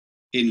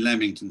in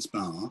Leamington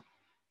Spa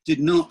did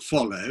not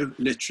follow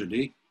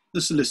literally the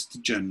Solicitor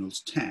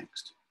General's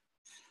text,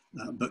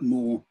 but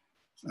more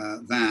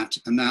that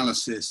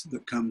analysis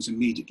that comes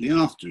immediately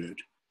after it,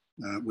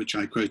 which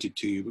I quoted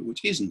to you, but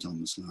which isn't on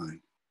the slide.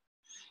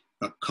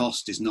 But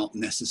cost is not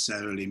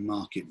necessarily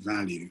market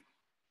value.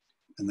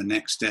 And the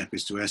next step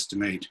is to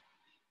estimate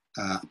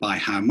by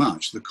how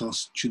much the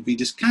cost should be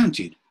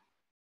discounted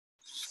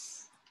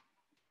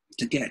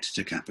to get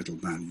to capital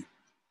value.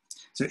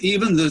 So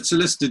even the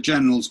Solicitor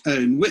General's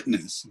own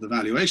witness, the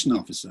valuation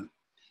officer,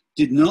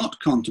 did not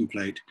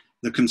contemplate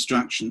the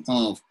construction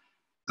of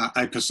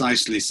a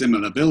precisely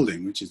similar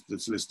building, which is the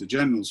Solicitor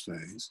General's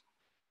phase,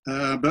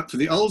 but for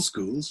the old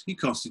schools, he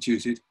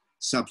constituted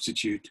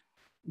substitute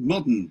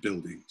modern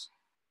buildings.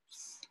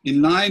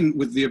 In line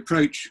with the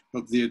approach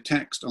of the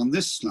text on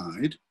this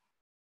slide,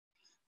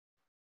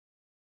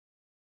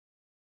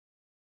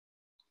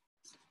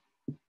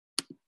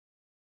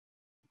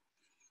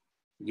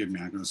 forgive me,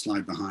 I'm going to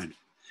slide behind.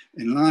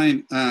 In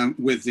line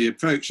with the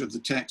approach of the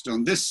text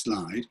on this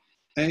slide,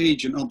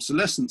 age and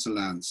obsolescence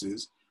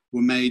allowances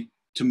were made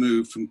to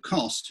move from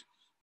cost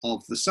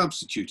of the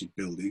substituted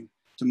building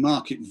to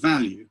market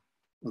value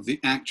of the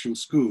actual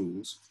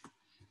schools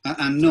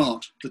and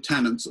not the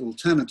tenant's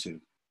alternative.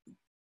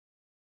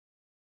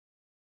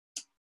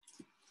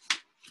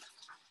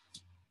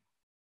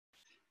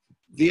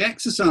 The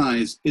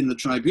exercise in the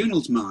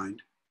tribunal's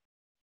mind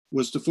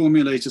was to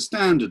formulate a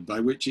standard by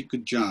which it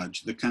could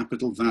judge the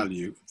capital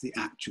value of the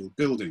actual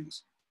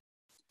buildings.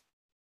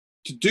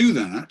 To do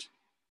that,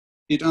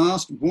 it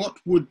asked what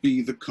would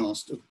be the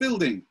cost of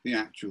building the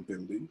actual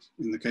buildings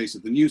in the case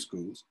of the new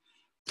schools,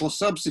 or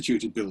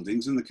substituted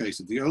buildings in the case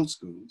of the old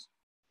schools,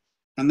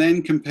 and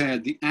then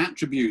compared the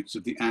attributes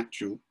of the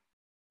actual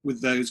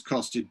with those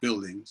costed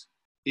buildings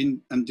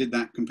and did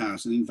that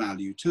comparison in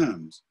value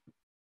terms.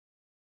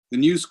 The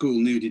new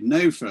school needed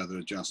no further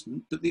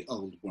adjustment, but the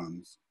old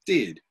ones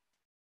did.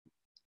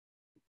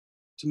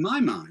 To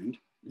my mind,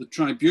 the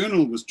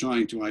tribunal was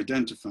trying to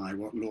identify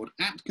what Lord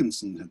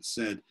Atkinson had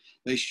said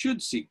they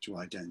should seek to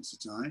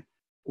identify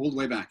all the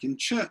way back in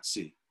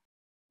Chertsey,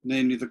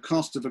 namely the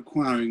cost of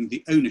acquiring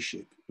the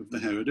ownership of the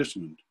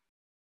hereditament.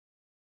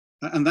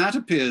 And that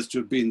appears to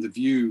have been the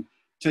view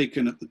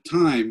taken at the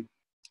time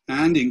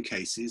and in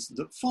cases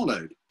that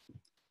followed.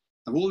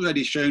 I've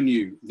already shown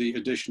you the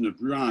edition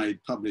of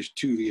Ride published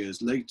 2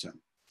 years later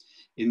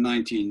in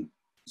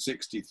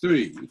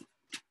 1963,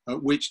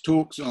 which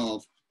talks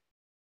of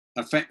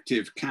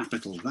effective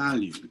capital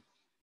value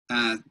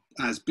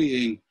as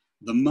being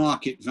the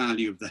market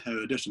value of the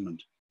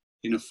hereditament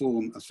in a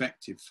form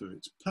effective for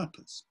its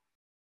purpose.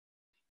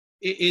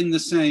 In the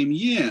same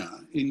year,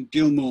 in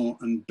Gilmore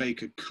and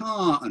Baker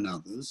Carr and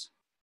others,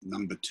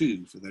 number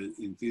 2 for the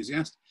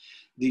enthusiast,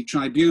 the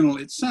tribunal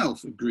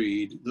itself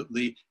agreed that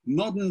the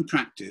modern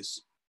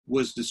practice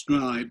was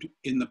described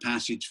in the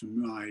passage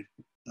from Ride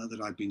that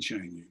I've been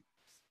showing you.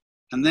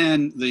 And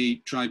then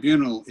the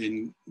tribunal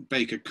in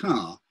Baker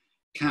Carr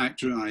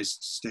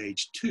characterized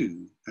stage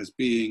 2 as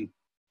being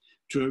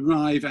to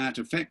arrive at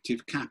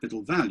effective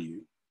capital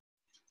value.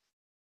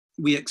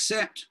 We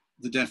accept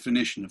the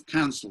definition of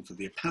counsel for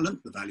the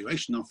appellant, the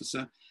valuation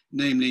officer,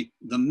 namely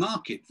the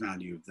market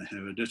value of the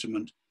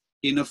hereditament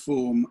in a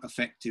form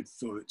effective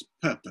for its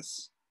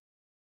purpose.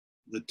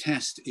 The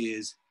test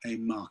is a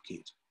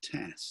market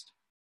test.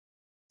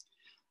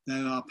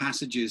 There are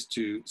passages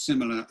to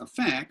similar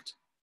effect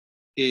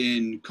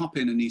in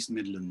Coppin and East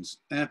Midlands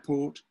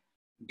Airport,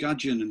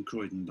 Gudgeon and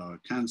Croydon Borough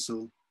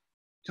Council,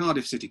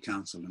 Cardiff City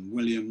Council and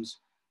Williams,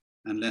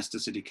 and Leicester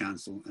City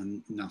Council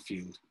and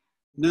Nuffield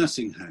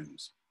nursing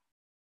homes.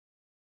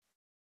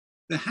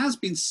 There has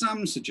been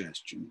some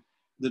suggestion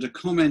that a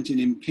comment in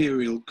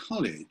Imperial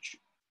College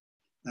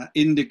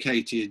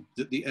indicated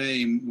that the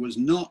aim was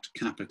not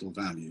capital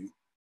value,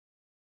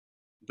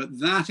 but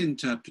that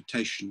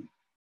interpretation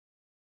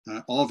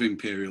of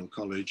Imperial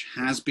College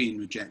has been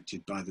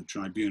rejected by the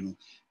tribunal,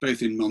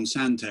 both in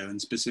Monsanto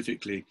and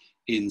specifically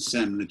in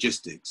SEM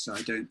Logistics. So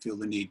I don't feel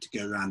the need to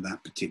go around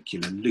that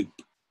particular loop.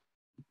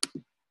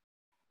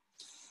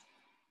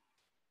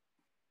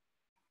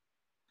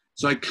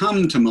 So I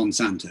come to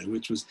Monsanto,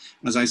 which was,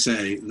 as I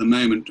say, the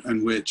moment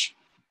in which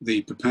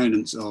the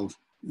proponents of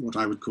what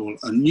I would call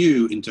a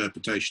new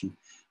interpretation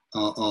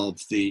of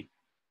the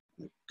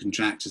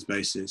contractor's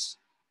basis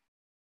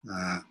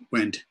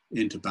went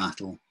into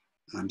battle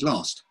and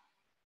lost.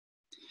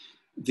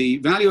 The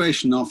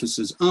valuation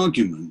officer's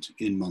argument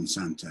in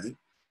Monsanto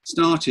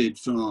started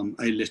from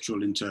a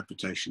literal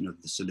interpretation of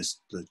the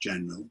Solicitor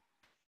General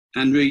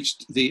and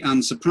reached the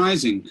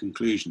unsurprising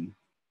conclusion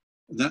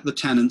that the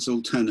tenant's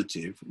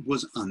alternative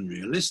was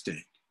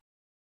unrealistic.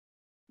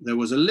 There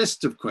was a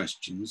list of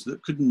questions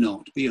that could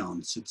not be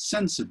answered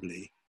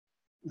sensibly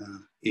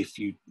if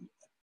you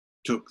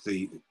took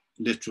the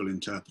literal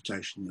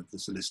interpretation of the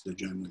Solicitor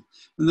General.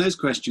 And those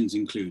questions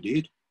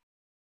included: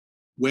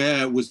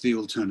 where was the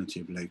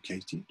alternative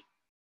located?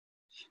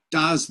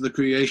 Does the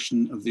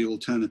creation of the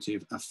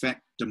alternative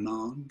affect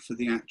demand for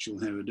the actual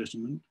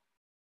hereditament?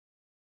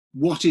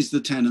 What is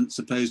the tenant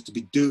supposed to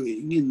be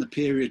doing in the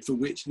period for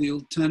which the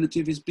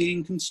alternative is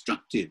being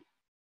constructed?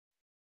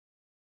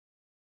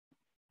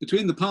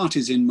 Between the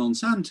parties in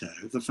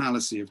Monsanto, the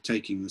fallacy of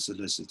taking the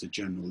Solicitor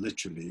General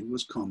literally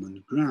was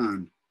common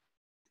ground.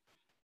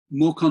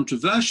 More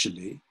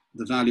controversially,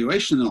 the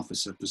valuation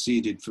officer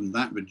proceeded from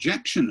that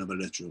rejection of a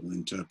literal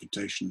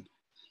interpretation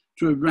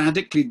to a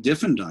radically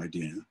different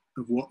idea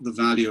of what the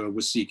valuer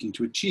was seeking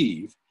to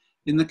achieve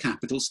in the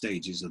capital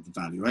stages of the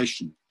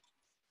valuation.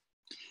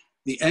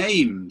 The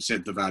aim,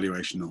 said the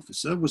valuation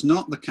officer, was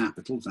not the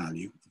capital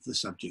value of the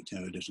subject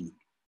hereditament.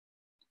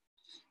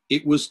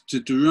 It was to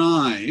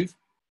derive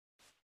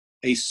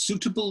a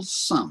suitable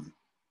sum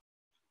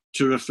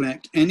to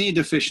reflect any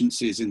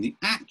deficiencies in the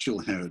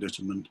actual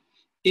hereditament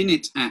in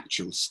its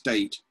actual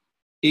state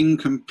in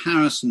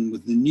comparison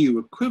with the new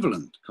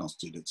equivalent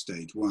costed at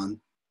stage one,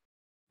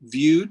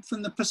 viewed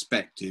from the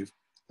perspective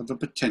of a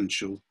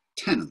potential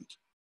tenant.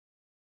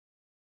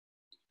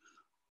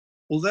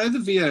 Although the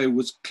VO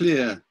was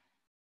clear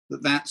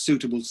that that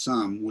suitable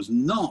sum was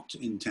not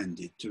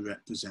intended to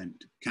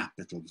represent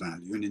capital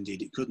value, and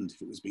indeed it couldn't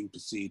if it was being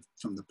perceived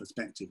from the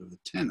perspective of a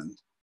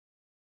tenant,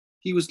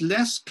 he was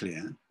less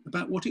clear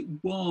about what it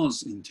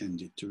was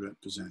intended to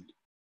represent.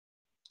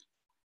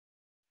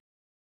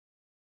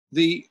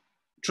 The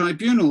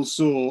tribunal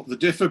saw the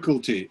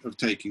difficulty of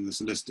taking the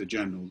Solicitor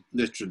General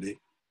literally,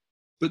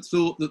 but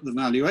thought that the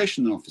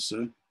valuation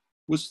officer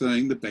was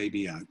throwing the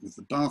baby out with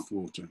the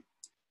bathwater.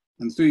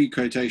 And three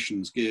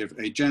quotations give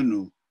a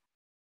general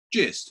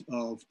gist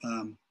of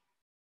Tom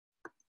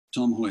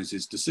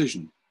Hoyes'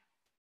 decision.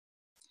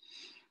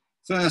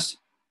 First,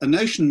 a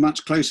notion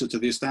much closer to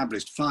the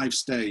established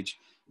five-stage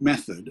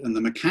method and the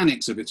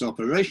mechanics of its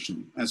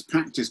operation as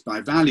practiced by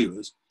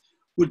valuers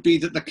would be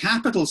that the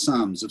capital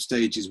sums of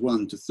stages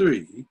 1 to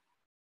 3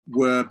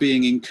 were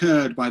being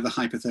incurred by the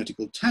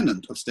hypothetical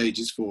tenant of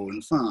stages 4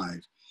 and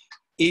 5.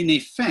 In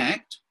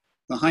effect,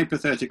 the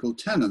hypothetical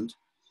tenant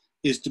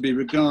is to be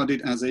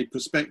regarded as a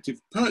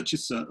prospective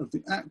purchaser of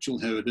the actual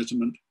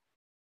hereditament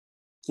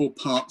for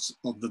parts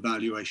of the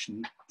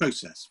valuation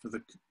process, for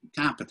the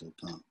capital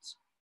parts.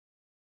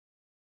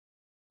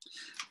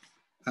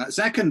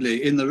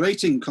 Secondly, in the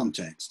rating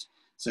context,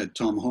 said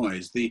Tom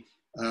Hoyes, the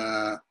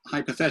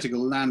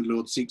hypothetical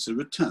landlord seeks a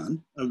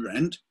return, a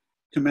rent,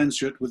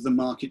 commensurate with the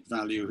market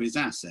value of his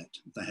asset,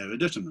 the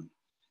hereditament.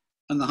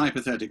 And the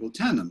hypothetical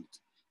tenant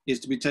is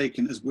to be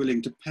taken as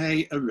willing to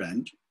pay a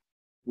rent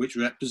which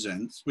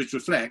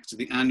reflects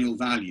the annual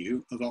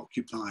value of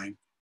occupying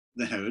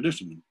the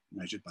hereditament,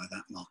 measured by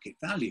that market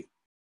value.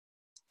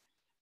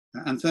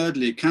 And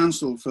thirdly,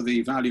 counsel for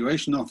the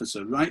valuation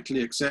officer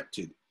rightly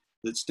accepted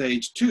that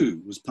stage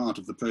 2 was part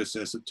of the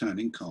process of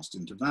turning cost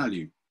into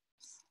value.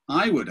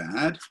 I would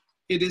add,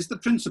 it is the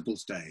principal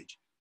stage,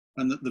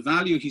 and that the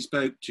value he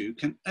spoke to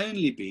can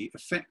only be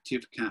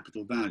effective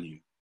capital value.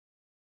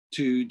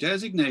 To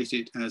designate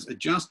it as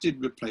adjusted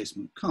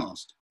replacement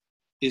cost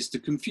is to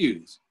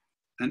confuse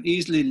and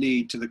easily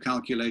lead to the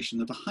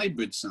calculation of a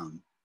hybrid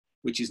sum,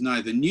 which is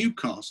neither new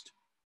cost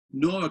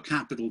nor a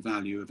capital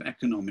value of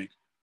economic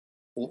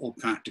or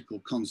practical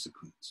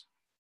consequence.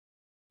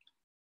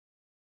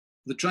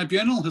 The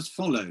tribunal has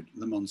followed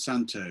the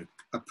Monsanto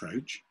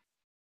approach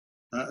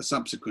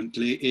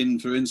subsequently in,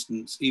 for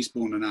instance,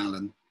 Eastbourne and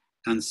Allen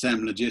and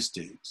SEM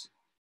Logistics.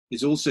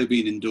 It's also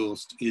been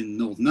endorsed in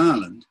Northern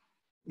Ireland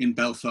in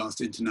Belfast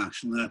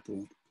International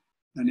Airport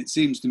And it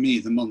seems to me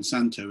the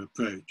Monsanto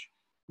approach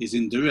is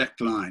in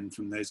direct line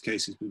from those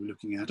cases we were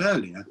looking at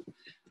earlier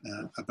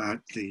about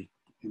the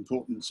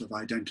importance of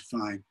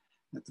identifying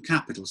at the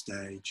capital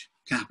stage,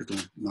 capital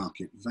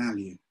market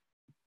value.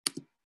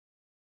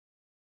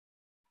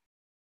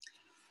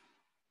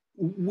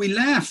 We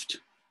left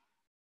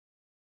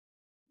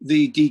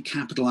the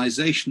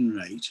decapitalisation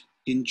rate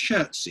in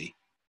Chertsey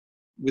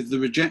with the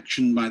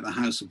rejection by the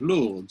House of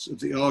Lords of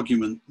the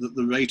argument that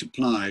the rate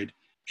applied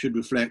should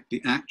reflect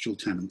the actual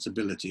tenant's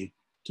ability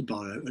to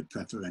borrow at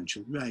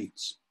preferential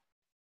rates.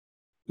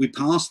 We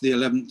passed the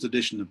 11th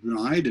edition of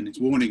Bride and its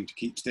warning to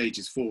keep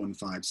stages 4 and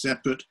 5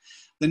 separate.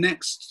 The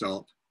next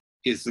stop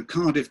is the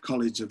Cardiff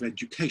College of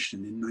Education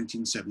in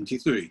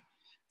 1973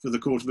 for the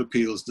Court of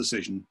Appeal's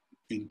decision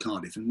in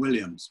Cardiff and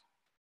Williams.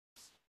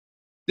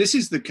 This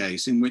is the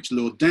case in which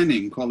Lord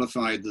Denning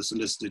qualified the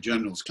Solicitor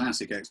General's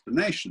classic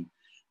explanation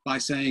by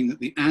saying that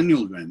the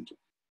annual rent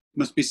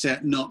must be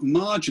set not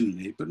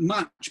marginally, but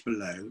much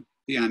below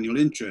the annual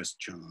interest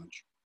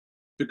charge,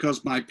 because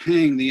by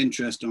paying the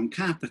interest on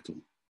capital,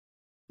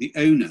 the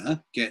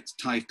owner gets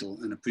title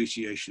and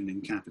appreciation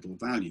in capital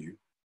value,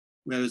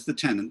 whereas the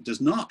tenant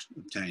does not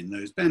obtain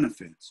those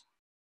benefits.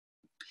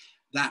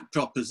 That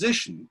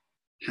proposition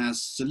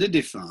has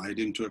solidified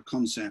into a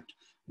concept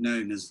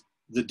known as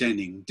the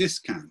Denning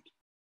discount.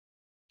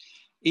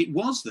 It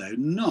was, though,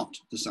 not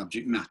the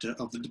subject matter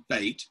of the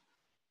debate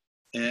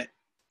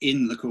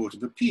in the Court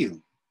of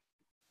Appeal.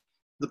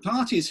 The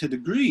parties had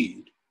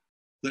agreed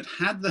that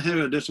had the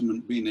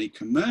hereditament been a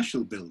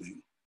commercial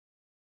building,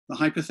 the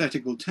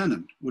hypothetical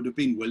tenant would have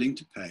been willing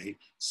to pay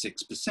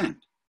 6%.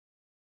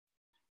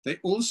 They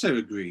also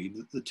agreed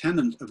that the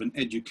tenant of an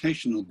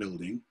educational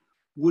building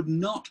would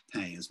not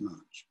pay as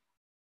much.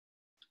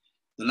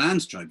 The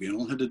Lands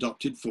Tribunal had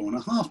adopted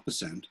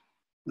 4.5%,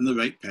 and the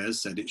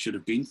ratepayers said it should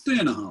have been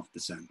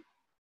 3.5%.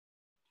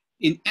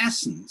 In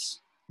essence,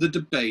 the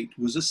debate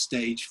was a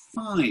stage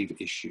 5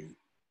 issue.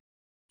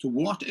 To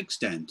what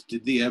extent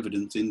did the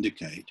evidence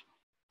indicate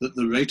that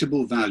the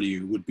rateable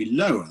value would be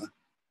lower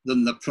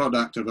than the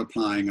product of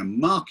applying a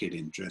market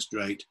interest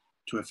rate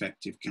to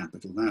effective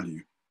capital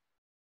value?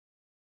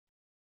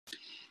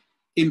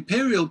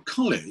 Imperial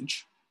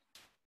College,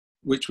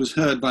 which was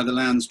heard by the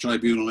Lands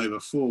Tribunal over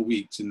 4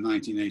 weeks in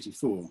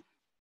 1984,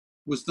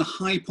 was the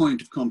high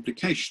point of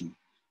complication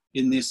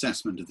in the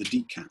assessment of the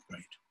decap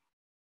rate.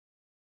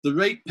 The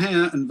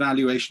ratepayer and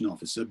valuation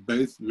officer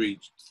both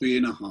reached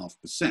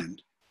 3.5%,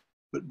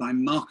 but by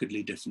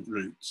markedly different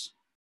routes,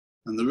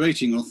 and the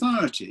rating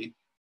authority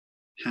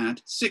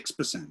had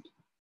 6%.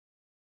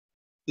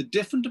 The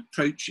different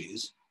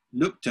approaches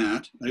looked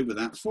at over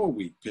that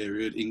 4-week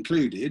period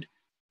included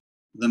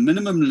the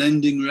minimum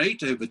lending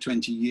rate over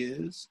 20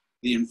 years,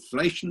 the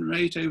inflation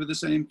rate over the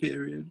same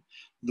period,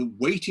 the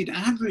weighted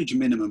average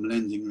minimum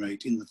lending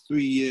rate in the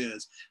 3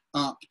 years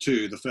up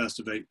to the 1st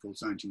of April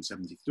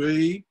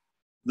 1973,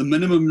 the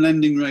minimum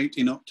lending rate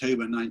in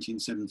October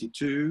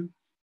 1972,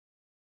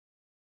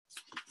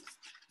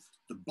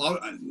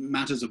 the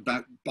matters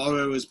about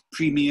borrowers'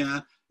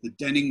 premia, the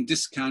Denning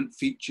discount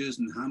features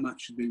and how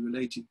much should be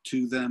related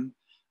to them,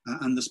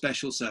 and the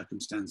special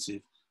circumstances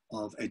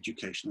of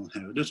educational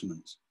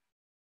hereditaments.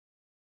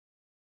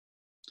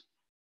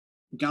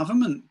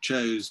 Government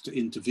chose to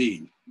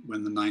intervene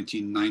when the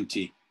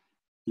 1990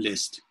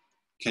 list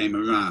came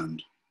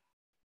around.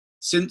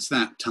 Since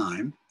that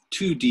time,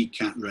 2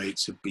 decap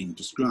rates have been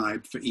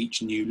prescribed for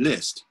each new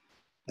list,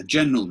 a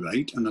general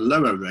rate and a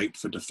lower rate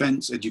for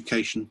defence,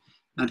 education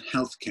and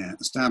healthcare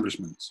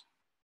establishments.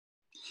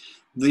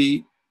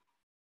 The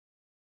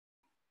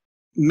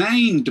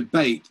main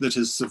debate that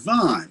has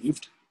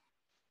survived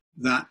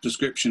that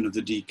prescription of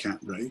the decap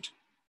rate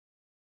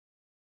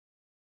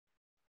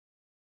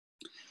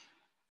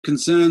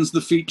concerns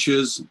the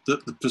features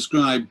that the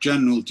prescribed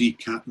general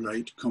decap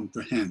rate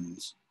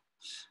comprehends.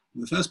 In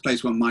the first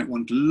place one might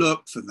want to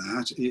look for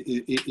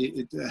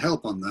that,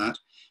 help on that,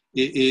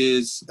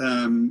 is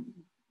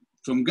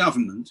from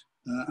government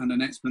and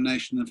an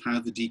explanation of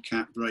how the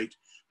decap rate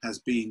has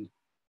been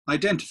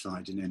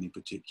identified in any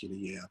particular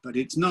year. But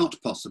it's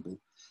not possible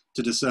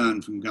to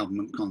discern from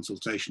government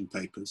consultation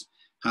papers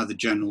how the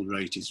general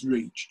rate is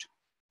reached.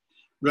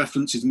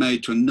 Reference is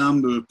made to a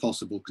number of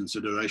possible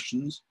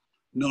considerations,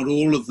 not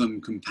all of them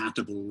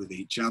compatible with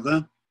each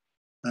other,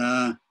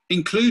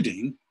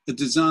 including the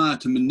desire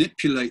to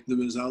manipulate the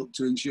result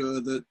to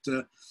ensure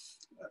that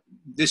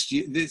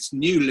this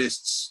new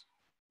list's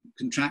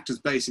contractors'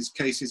 basis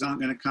cases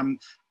aren't going to come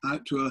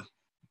out to a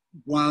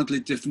wildly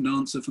different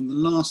answer from the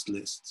last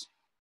lists.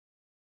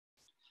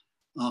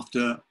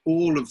 After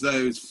all of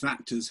those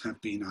factors have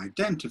been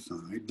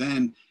identified,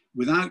 then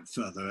without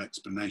further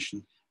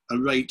explanation, a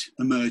rate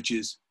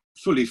emerges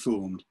fully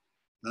formed,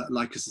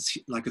 like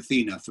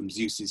Athena from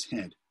Zeus's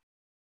head.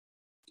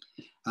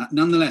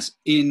 Nonetheless,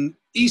 in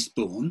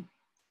Eastbourne,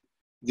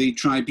 the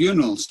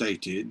tribunal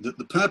stated that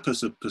the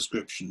purpose of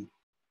prescription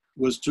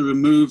was to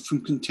remove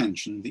from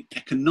contention the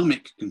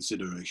economic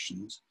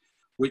considerations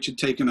which had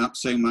taken up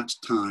so much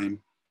time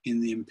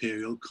in the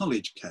Imperial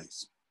College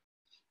case.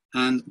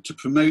 and to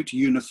promote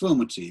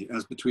uniformity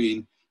as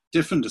between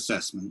different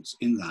assessments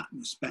in that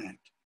respect.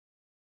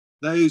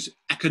 Those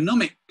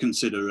economic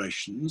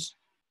considerations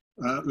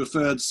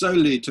referred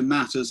solely to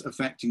matters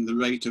affecting the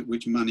rate at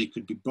which money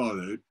could be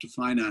borrowed to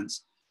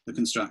finance the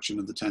construction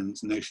of the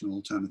tenant's national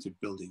alternative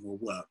building or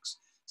works,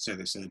 so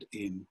they said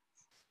in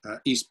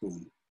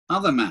Eastbourne.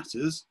 Other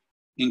matters,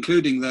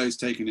 including those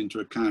taken into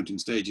account in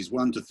stages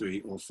 1 to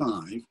 3 or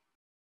 5,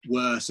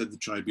 were, said the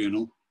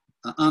tribunal,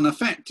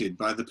 unaffected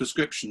by the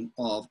prescription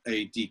of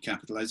a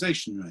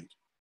decapitalisation rate.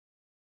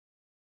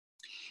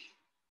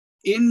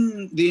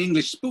 In the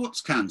English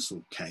Sports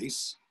Council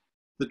case,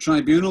 the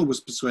tribunal was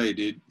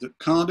persuaded that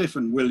Cardiff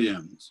and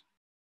Williams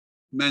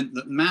meant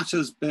that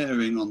matters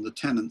bearing on the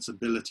tenant's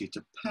ability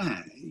to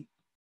pay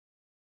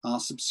are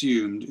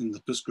subsumed in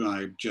the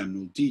prescribed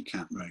general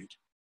decap rate,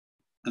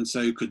 and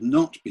so could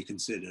not be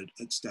considered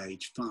at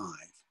stage 5.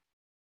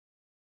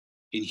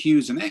 In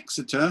Hughes and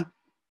Exeter,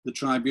 the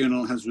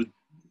tribunal has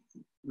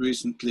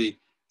recently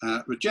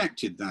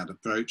rejected that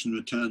approach and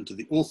returned to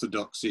the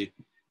orthodoxy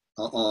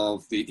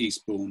of the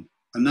Eastbourne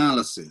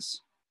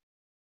analysis.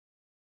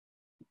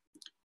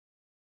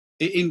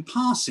 In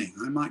passing,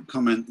 I might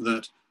comment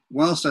that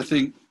whilst I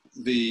think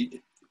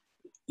the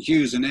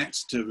Hughes and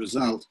Exeter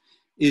result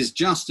is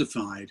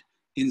justified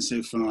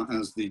insofar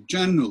as the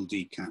general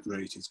decap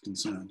rate is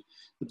concerned,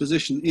 the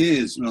position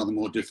is rather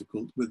more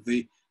difficult with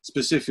the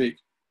specific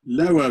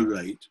lower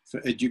rate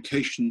for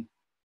education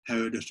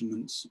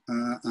hereditaments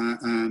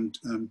and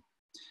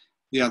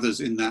the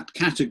others in that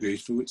category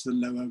for which the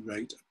lower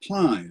rate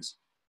applies.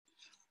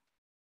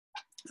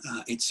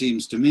 It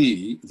seems to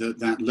me that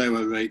that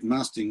lower rate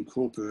must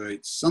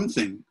incorporate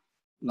something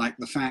like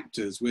the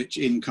factors which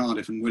in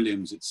Cardiff and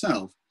Williams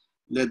itself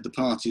led the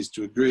parties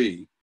to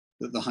agree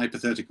that the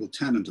hypothetical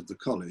tenant of the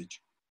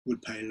college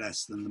would pay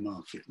less than the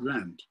market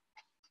rent.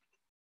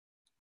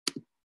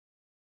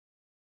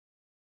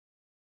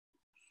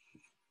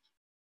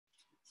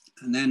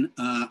 And then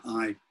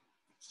I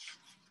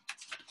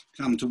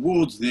come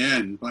towards the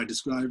end by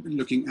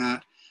looking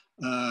at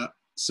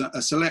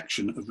a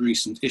selection of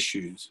recent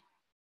issues.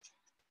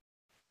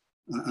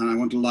 And I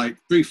want to light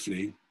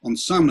briefly on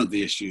some of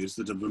the issues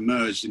that have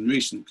emerged in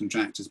recent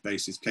contractors'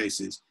 basis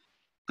cases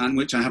and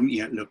which I haven't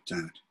yet looked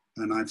at.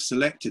 And I've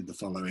selected the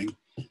following: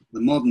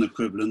 the modern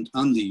equivalent,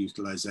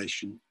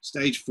 underutilisation,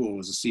 stage 4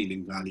 as a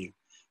ceiling value,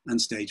 and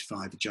stage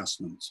 5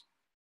 adjustments.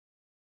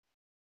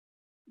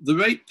 The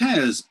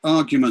ratepayers'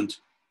 argument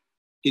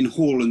in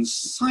Hall and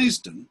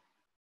Seisden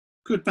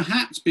could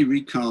perhaps be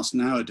recast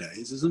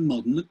nowadays as a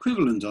modern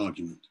equivalent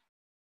argument.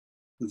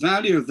 The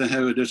value of the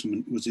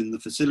hereditament was in the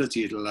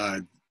facility it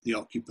allowed the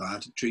occupier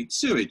to treat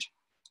sewage.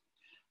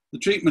 The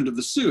treatment of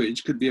the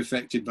sewage could be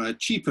effected by a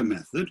cheaper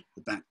method,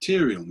 the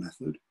bacterial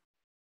method,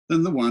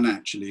 than the one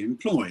actually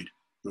employed,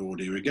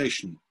 broad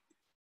irrigation.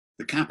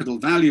 The capital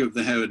value of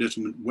the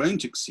hereditament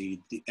won't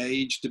exceed the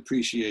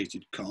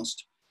age-depreciated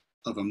cost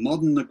of a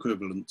modern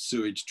equivalent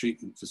sewage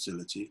treatment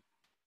facility,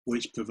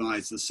 which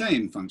provides the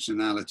same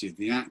functionality of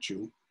the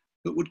actual,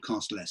 but would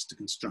cost less to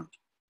construct.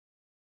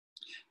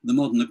 The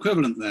modern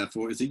equivalent,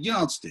 therefore, is a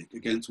yardstick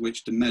against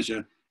which to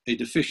measure a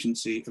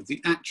deficiency of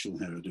the actual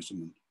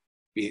hereditament,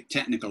 be it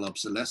technical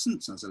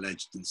obsolescence, as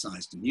alleged in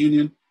Seisden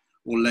Union,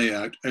 or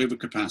layout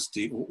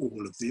overcapacity, or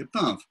all of the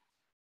above.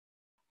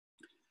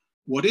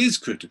 What is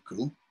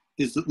critical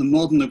is that the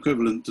modern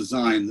equivalent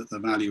design that the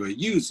valuer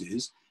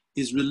uses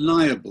is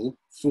reliable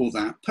for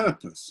that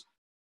purpose.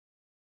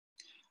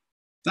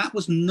 That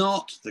was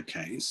not the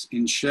case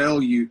in Shell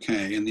UK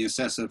and the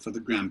assessor for the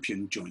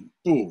Grampian Joint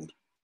Board,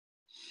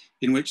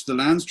 in which the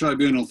Lands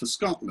Tribunal for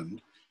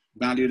Scotland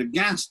valued a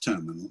gas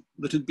terminal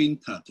that had been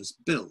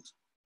purpose-built.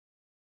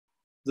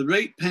 The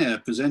ratepayer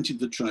presented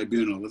the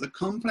tribunal with a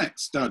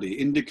complex study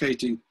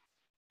indicating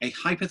a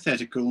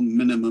hypothetical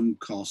minimum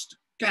cost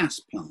gas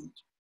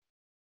plant.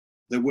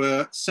 There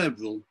were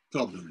several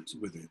problems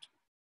with it.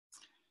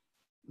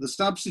 The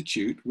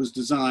substitute was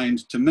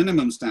designed to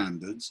minimum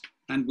standards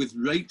and with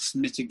rates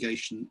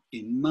mitigation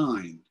in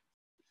mind.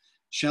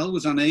 Shell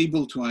was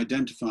unable to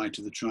identify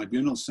to the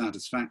tribunal's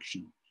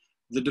satisfaction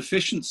the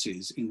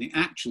deficiencies in the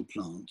actual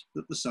plant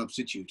that the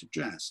substitute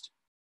addressed.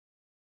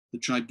 The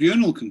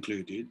tribunal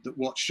concluded that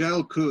what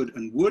Shell could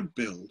and would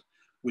build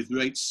with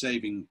rates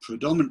saving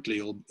predominantly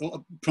or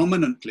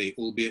prominently,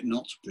 albeit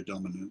not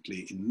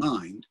predominantly, in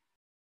mind,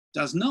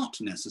 does not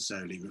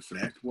necessarily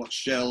reflect what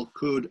Shell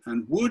could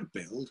and would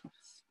build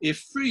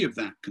if free of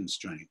that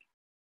constraint.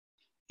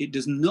 It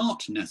does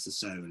not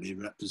necessarily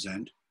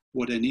represent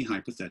what any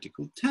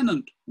hypothetical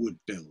tenant would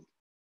build.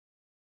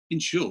 In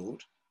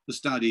short, the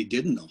study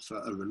didn't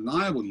offer a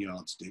reliable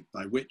yardstick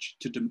by which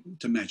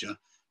to measure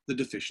the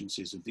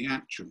deficiencies of the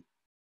actual.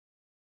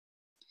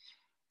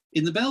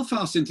 In the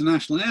Belfast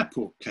International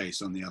Airport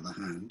case, on the other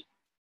hand,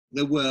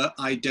 there were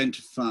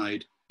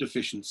identified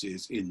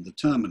deficiencies in the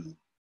terminal.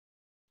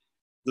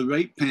 The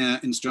ratepayer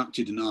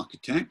instructed an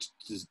architect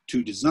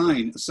to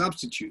design a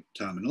substitute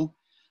terminal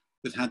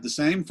that had the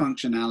same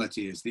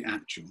functionality as the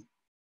actual,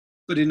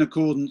 but in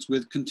accordance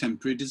with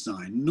contemporary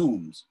design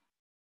norms.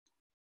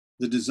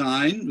 The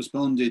design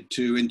responded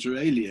to, inter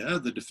alia,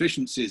 the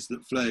deficiencies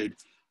that flowed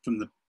from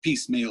the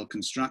piecemeal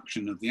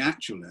construction of the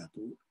actual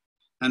airport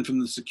and from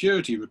the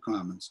security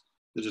requirements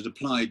that had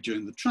applied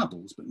during the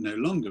Troubles but no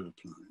longer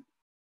applied.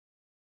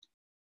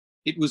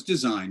 It was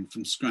designed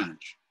from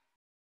scratch,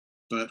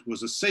 but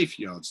was a safe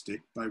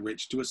yardstick by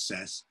which to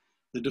assess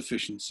the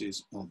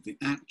deficiencies of the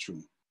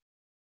actual.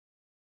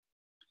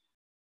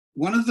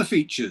 One of the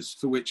features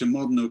for which a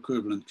modern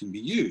equivalent can be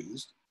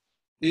used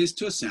is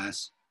to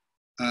assess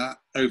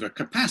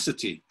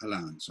overcapacity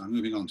allowance. I'm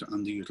moving on to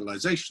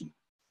underutilization.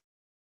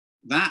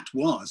 That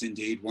was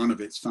indeed one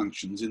of its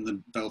functions in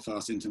the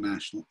Belfast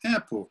International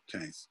Airport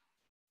case.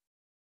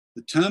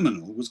 The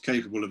terminal was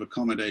capable of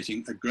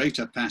accommodating a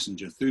greater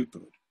passenger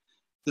throughput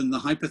than the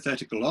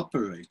hypothetical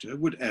operator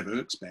would ever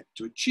expect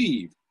to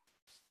achieve.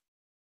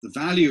 The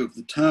value of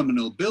the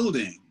terminal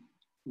building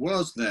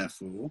was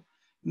therefore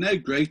no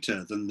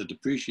greater than the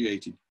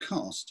depreciated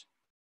cost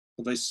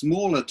of a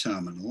smaller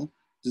terminal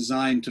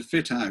designed to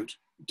fit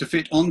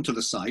onto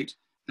the site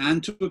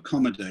and to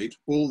accommodate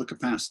all the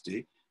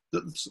capacity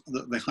that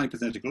the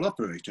hypothetical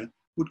operator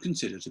would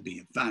consider to be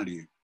of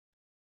value.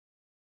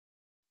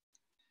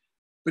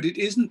 But it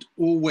isn't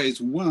always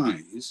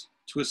wise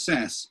to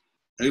assess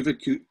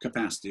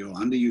overcapacity or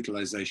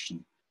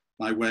underutilization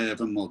by way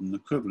of a modern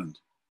equivalent.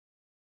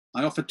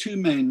 I offer two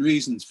main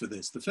reasons for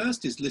this. The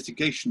first is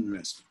litigation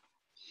risk.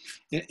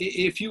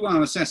 If you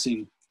are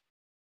assessing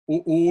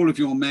all of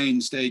your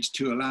main stage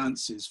 2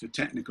 allowances for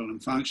technical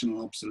and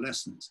functional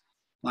obsolescence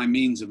by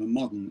means of a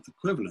modern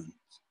equivalent,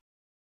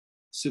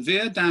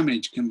 severe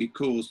damage can be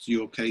caused to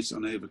your case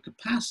on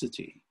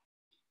overcapacity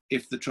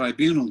if the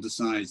tribunal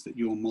decides that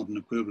your modern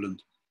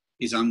equivalent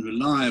is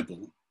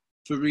unreliable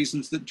for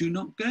reasons that do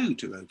not go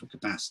to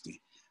overcapacity.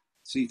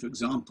 See, for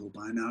example,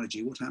 by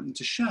analogy, what happened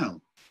to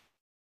Shell.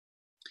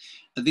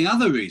 The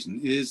other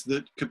reason is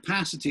that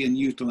capacity and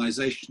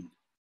utilization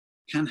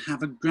can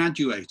have a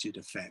graduated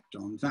effect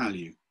on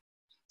value.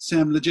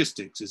 SEM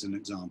Logistics is an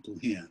example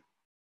here.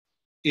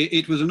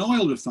 It was an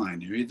oil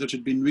refinery that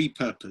had been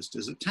repurposed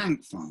as a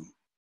tank farm.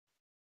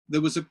 There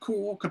was a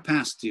core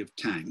capacity of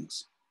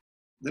tanks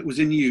that was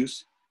in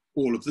use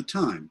all of the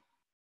time.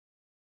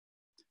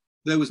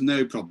 There was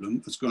no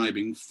problem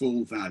ascribing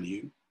full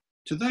value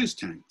to those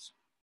tanks.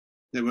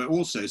 There were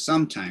also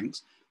some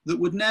tanks that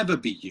would never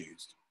be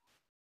used.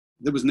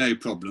 There was no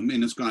problem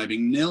in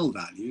ascribing nil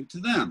value to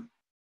them.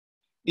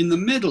 In the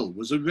middle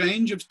was a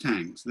range of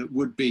tanks that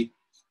would be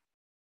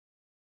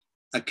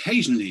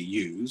occasionally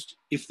used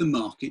if the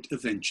market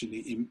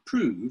eventually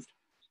improved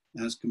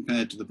as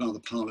compared to the rather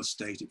parlous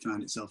state it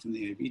found itself in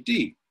the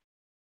AVD.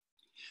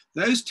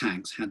 Those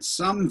tanks had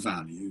some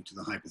value to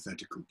the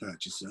hypothetical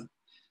purchaser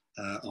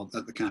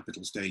at the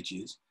capital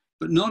stages,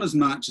 but not as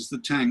much as the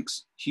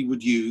tanks he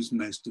would use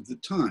most of the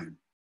time.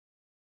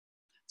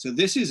 So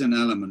this is an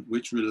element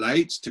which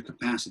relates to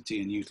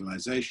capacity and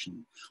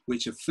utilization,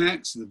 which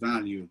affects the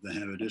value of the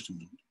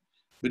hereditament,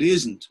 but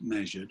isn't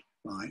measured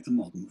by a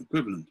modern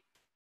equivalent.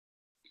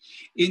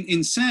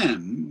 In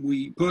SEM,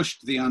 we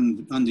pushed the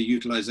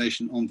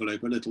underutilization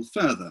envelope a little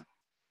further,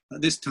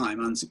 at this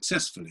time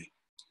unsuccessfully.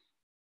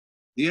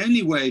 The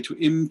only way to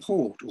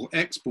import or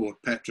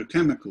export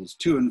petrochemicals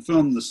to and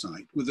from the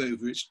site was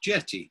over its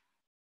jetty,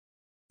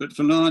 but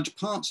for large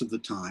parts of the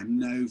time,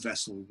 no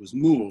vessel was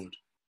moored.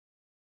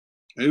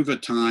 Over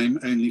time,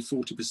 only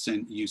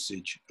 40%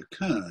 usage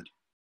occurred.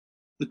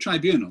 The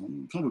tribunal,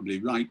 probably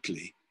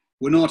rightly,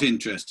 were not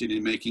interested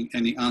in making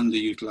any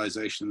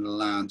underutilization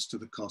allowance to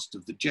the cost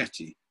of the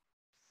jetty.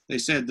 They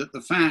said that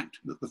the fact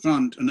that the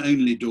front and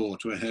only door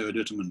to a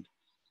hereditament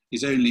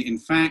is only in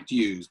fact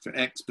used for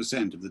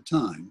X% of the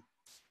time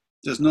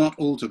does not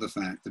alter the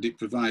fact that it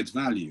provides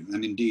value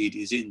and indeed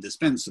is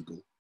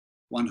indispensable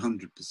 100%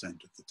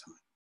 of the time.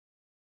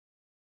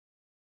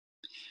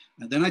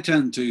 And then I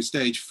turn to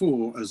stage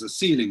 4 as a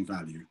ceiling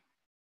value.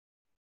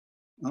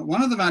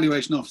 One of the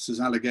valuation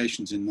officer's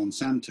allegations in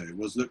Monsanto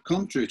was that,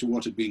 contrary to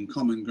what had been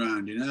common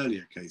ground in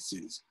earlier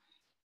cases,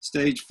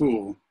 stage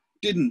 4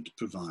 didn't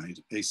provide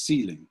a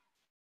ceiling.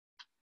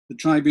 The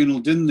tribunal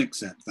didn't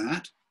accept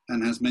that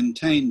and has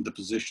maintained the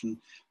position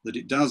that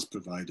it does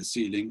provide a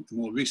ceiling,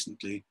 more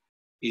recently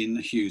in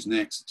Hughes and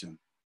Exeter.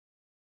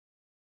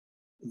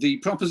 The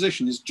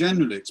proposition is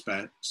generally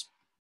expressed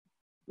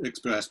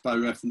by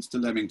reference to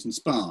Leamington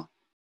Spa.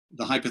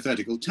 The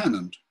hypothetical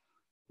tenant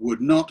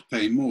would not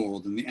pay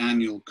more than the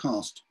annual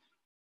cost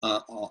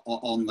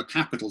on the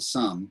capital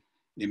sum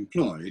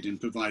employed in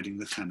providing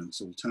the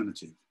tenant's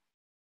alternative.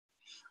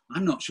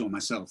 I'm not sure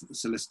myself that the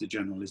Solicitor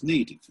General is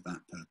needed for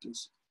that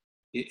purpose.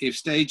 If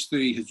stage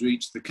 3 has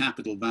reached the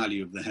capital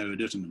value of the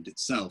hereditament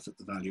itself at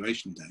the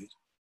valuation date,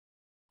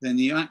 then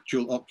the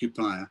actual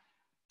occupier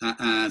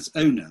as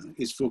owner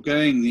is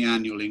foregoing the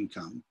annual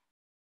income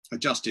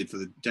adjusted for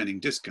the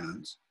Denning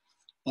discounts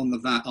on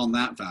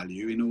that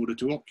value in order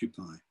to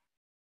occupy.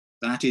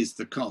 That is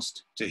the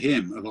cost to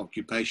him of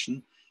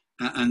occupation,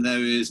 and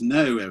there is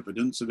no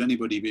evidence of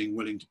anybody being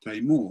willing to pay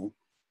more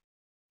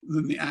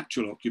than the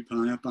actual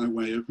occupier by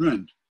way of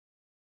rent.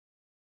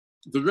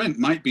 The rent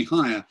might be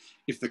higher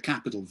if the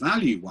capital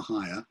value were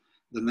higher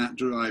than that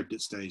derived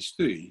at stage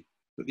 3,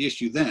 but the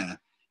issue there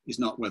is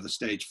not whether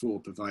stage 4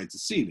 provides a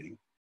ceiling,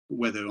 but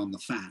whether on the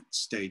facts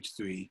stage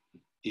 3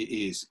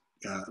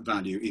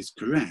 value is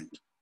correct.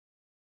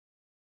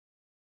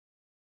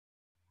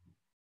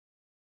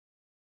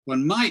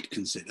 One might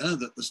consider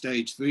that the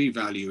stage 3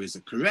 value is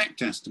a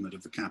correct estimate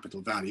of the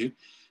capital value,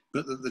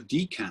 but that the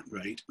decap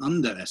rate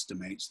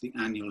underestimates the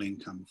annual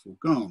income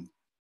foregone.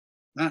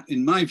 That,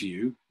 in my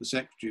view, the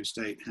Secretary of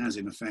State has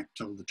in effect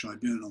told the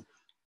tribunal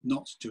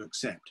not to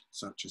accept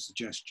such a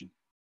suggestion.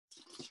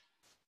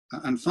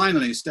 And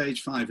finally,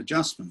 stage 5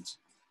 adjustments.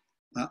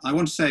 I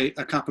want to say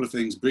a couple of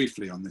things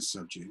briefly on this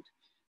subject.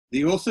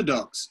 The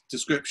orthodox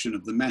description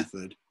of the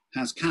method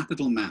has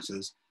capital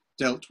matters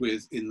dealt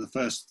with in the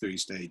first 3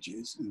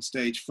 stages, and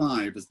stage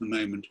 5 is the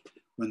moment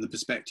when the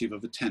perspective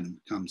of a tenant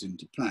comes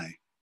into play.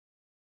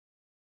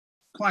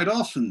 Quite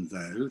often,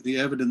 though, the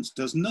evidence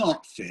does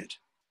not fit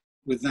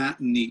with that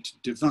neat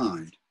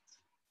divide.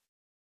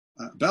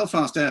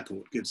 Belfast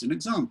Airport gives an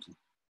example.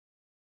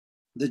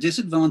 The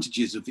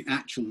disadvantages of the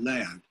actual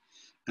layout,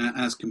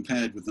 as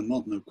compared with the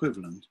modern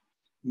equivalent,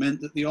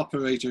 meant that the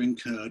operator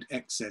incurred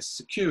excess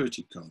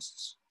security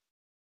costs.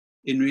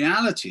 In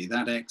reality,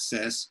 that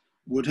excess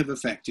would have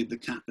affected the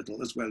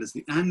capital as well as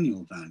the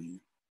annual value.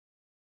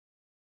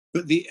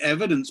 But the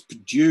evidence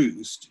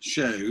produced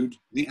showed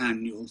the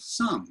annual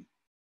sum.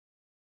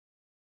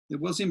 There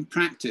was in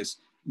practice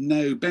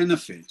no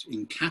benefit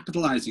in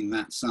capitalizing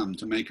that sum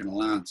to make an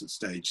allowance at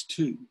stage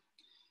 2.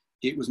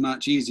 It was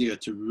much easier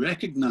to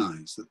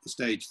recognize that the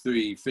stage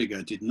 3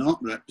 figure did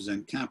not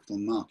represent capital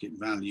market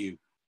value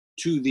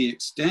to the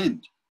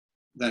extent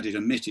that it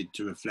omitted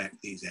to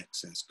reflect these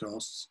excess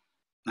costs,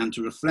 and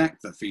to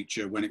reflect the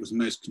feature when it was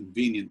most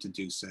convenient to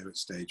do so at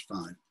stage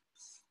 5.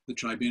 The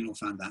tribunal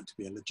found that to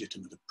be a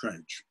legitimate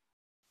approach.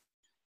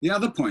 The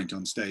other point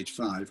on stage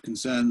 5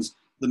 concerns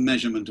the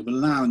measurement of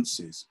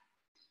allowances.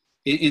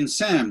 In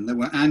SEM, there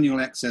were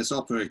annual excess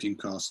operating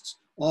costs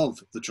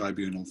of, the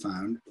tribunal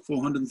found,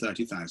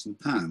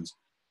 £430,000,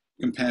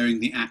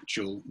 comparing the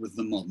actual with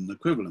the modern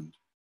equivalent.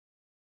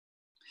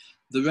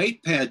 The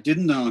ratepayer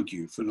didn't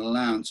argue for an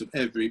allowance of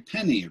every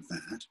penny of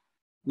that.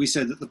 We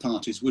said that the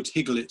parties would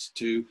higgle it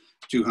to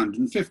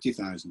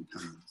 £250,000.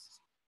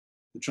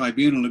 The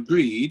tribunal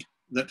agreed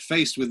that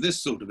faced with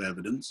this sort of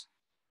evidence,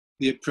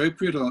 the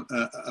appropriate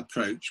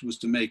approach was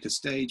to make a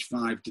stage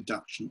 5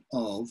 deduction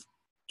of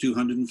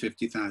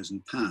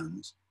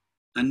 £250,000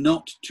 and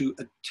not to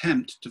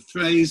attempt to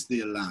phrase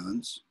the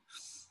allowance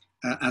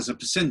as a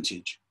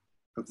percentage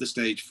of the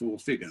stage 4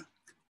 figure,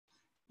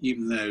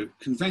 even though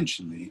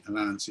conventionally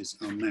allowances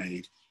are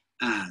made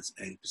as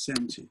a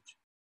percentage.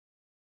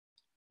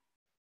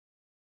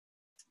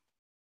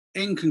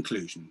 In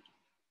conclusion,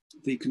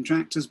 the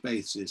contractor's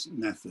basis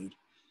method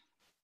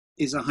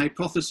is a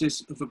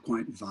hypothesis of a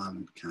quite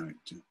violent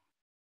character.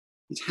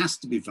 It has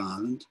to be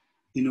violent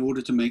in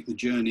order to make the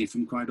journey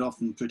from quite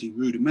often pretty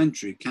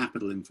rudimentary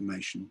capital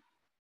information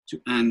to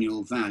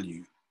annual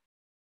value.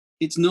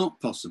 It's not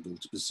possible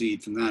to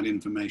proceed from that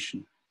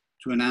information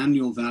to an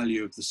annual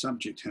value of the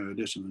subject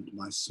hereditament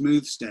by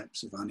smooth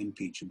steps of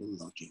unimpeachable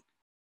logic.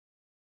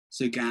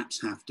 So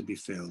gaps have to be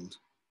filled.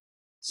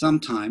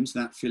 Sometimes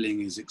that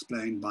filling is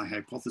explained by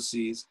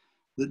hypotheses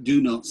that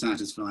do not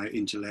satisfy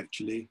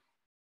intellectually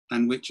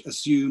and which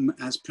assume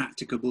as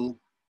practicable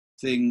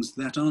things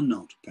that are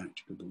not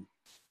practicable.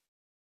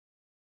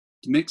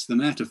 To mix the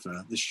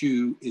metaphor, the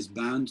shoe is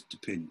bound to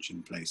pinch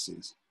in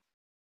places.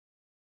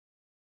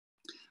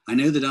 I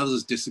know that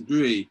others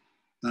disagree,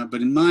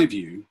 but in my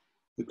view,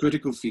 the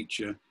critical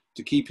feature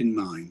to keep in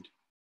mind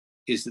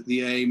is that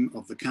the aim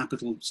of the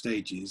capital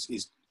stages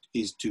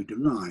is to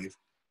derive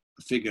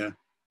a figure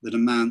that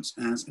amounts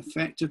as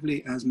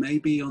effectively as may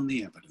be on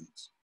the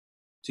evidence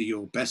to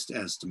your best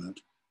estimate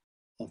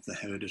of the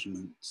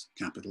hereditament's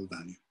capital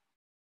value.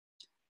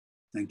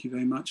 Thank you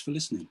very much for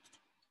listening.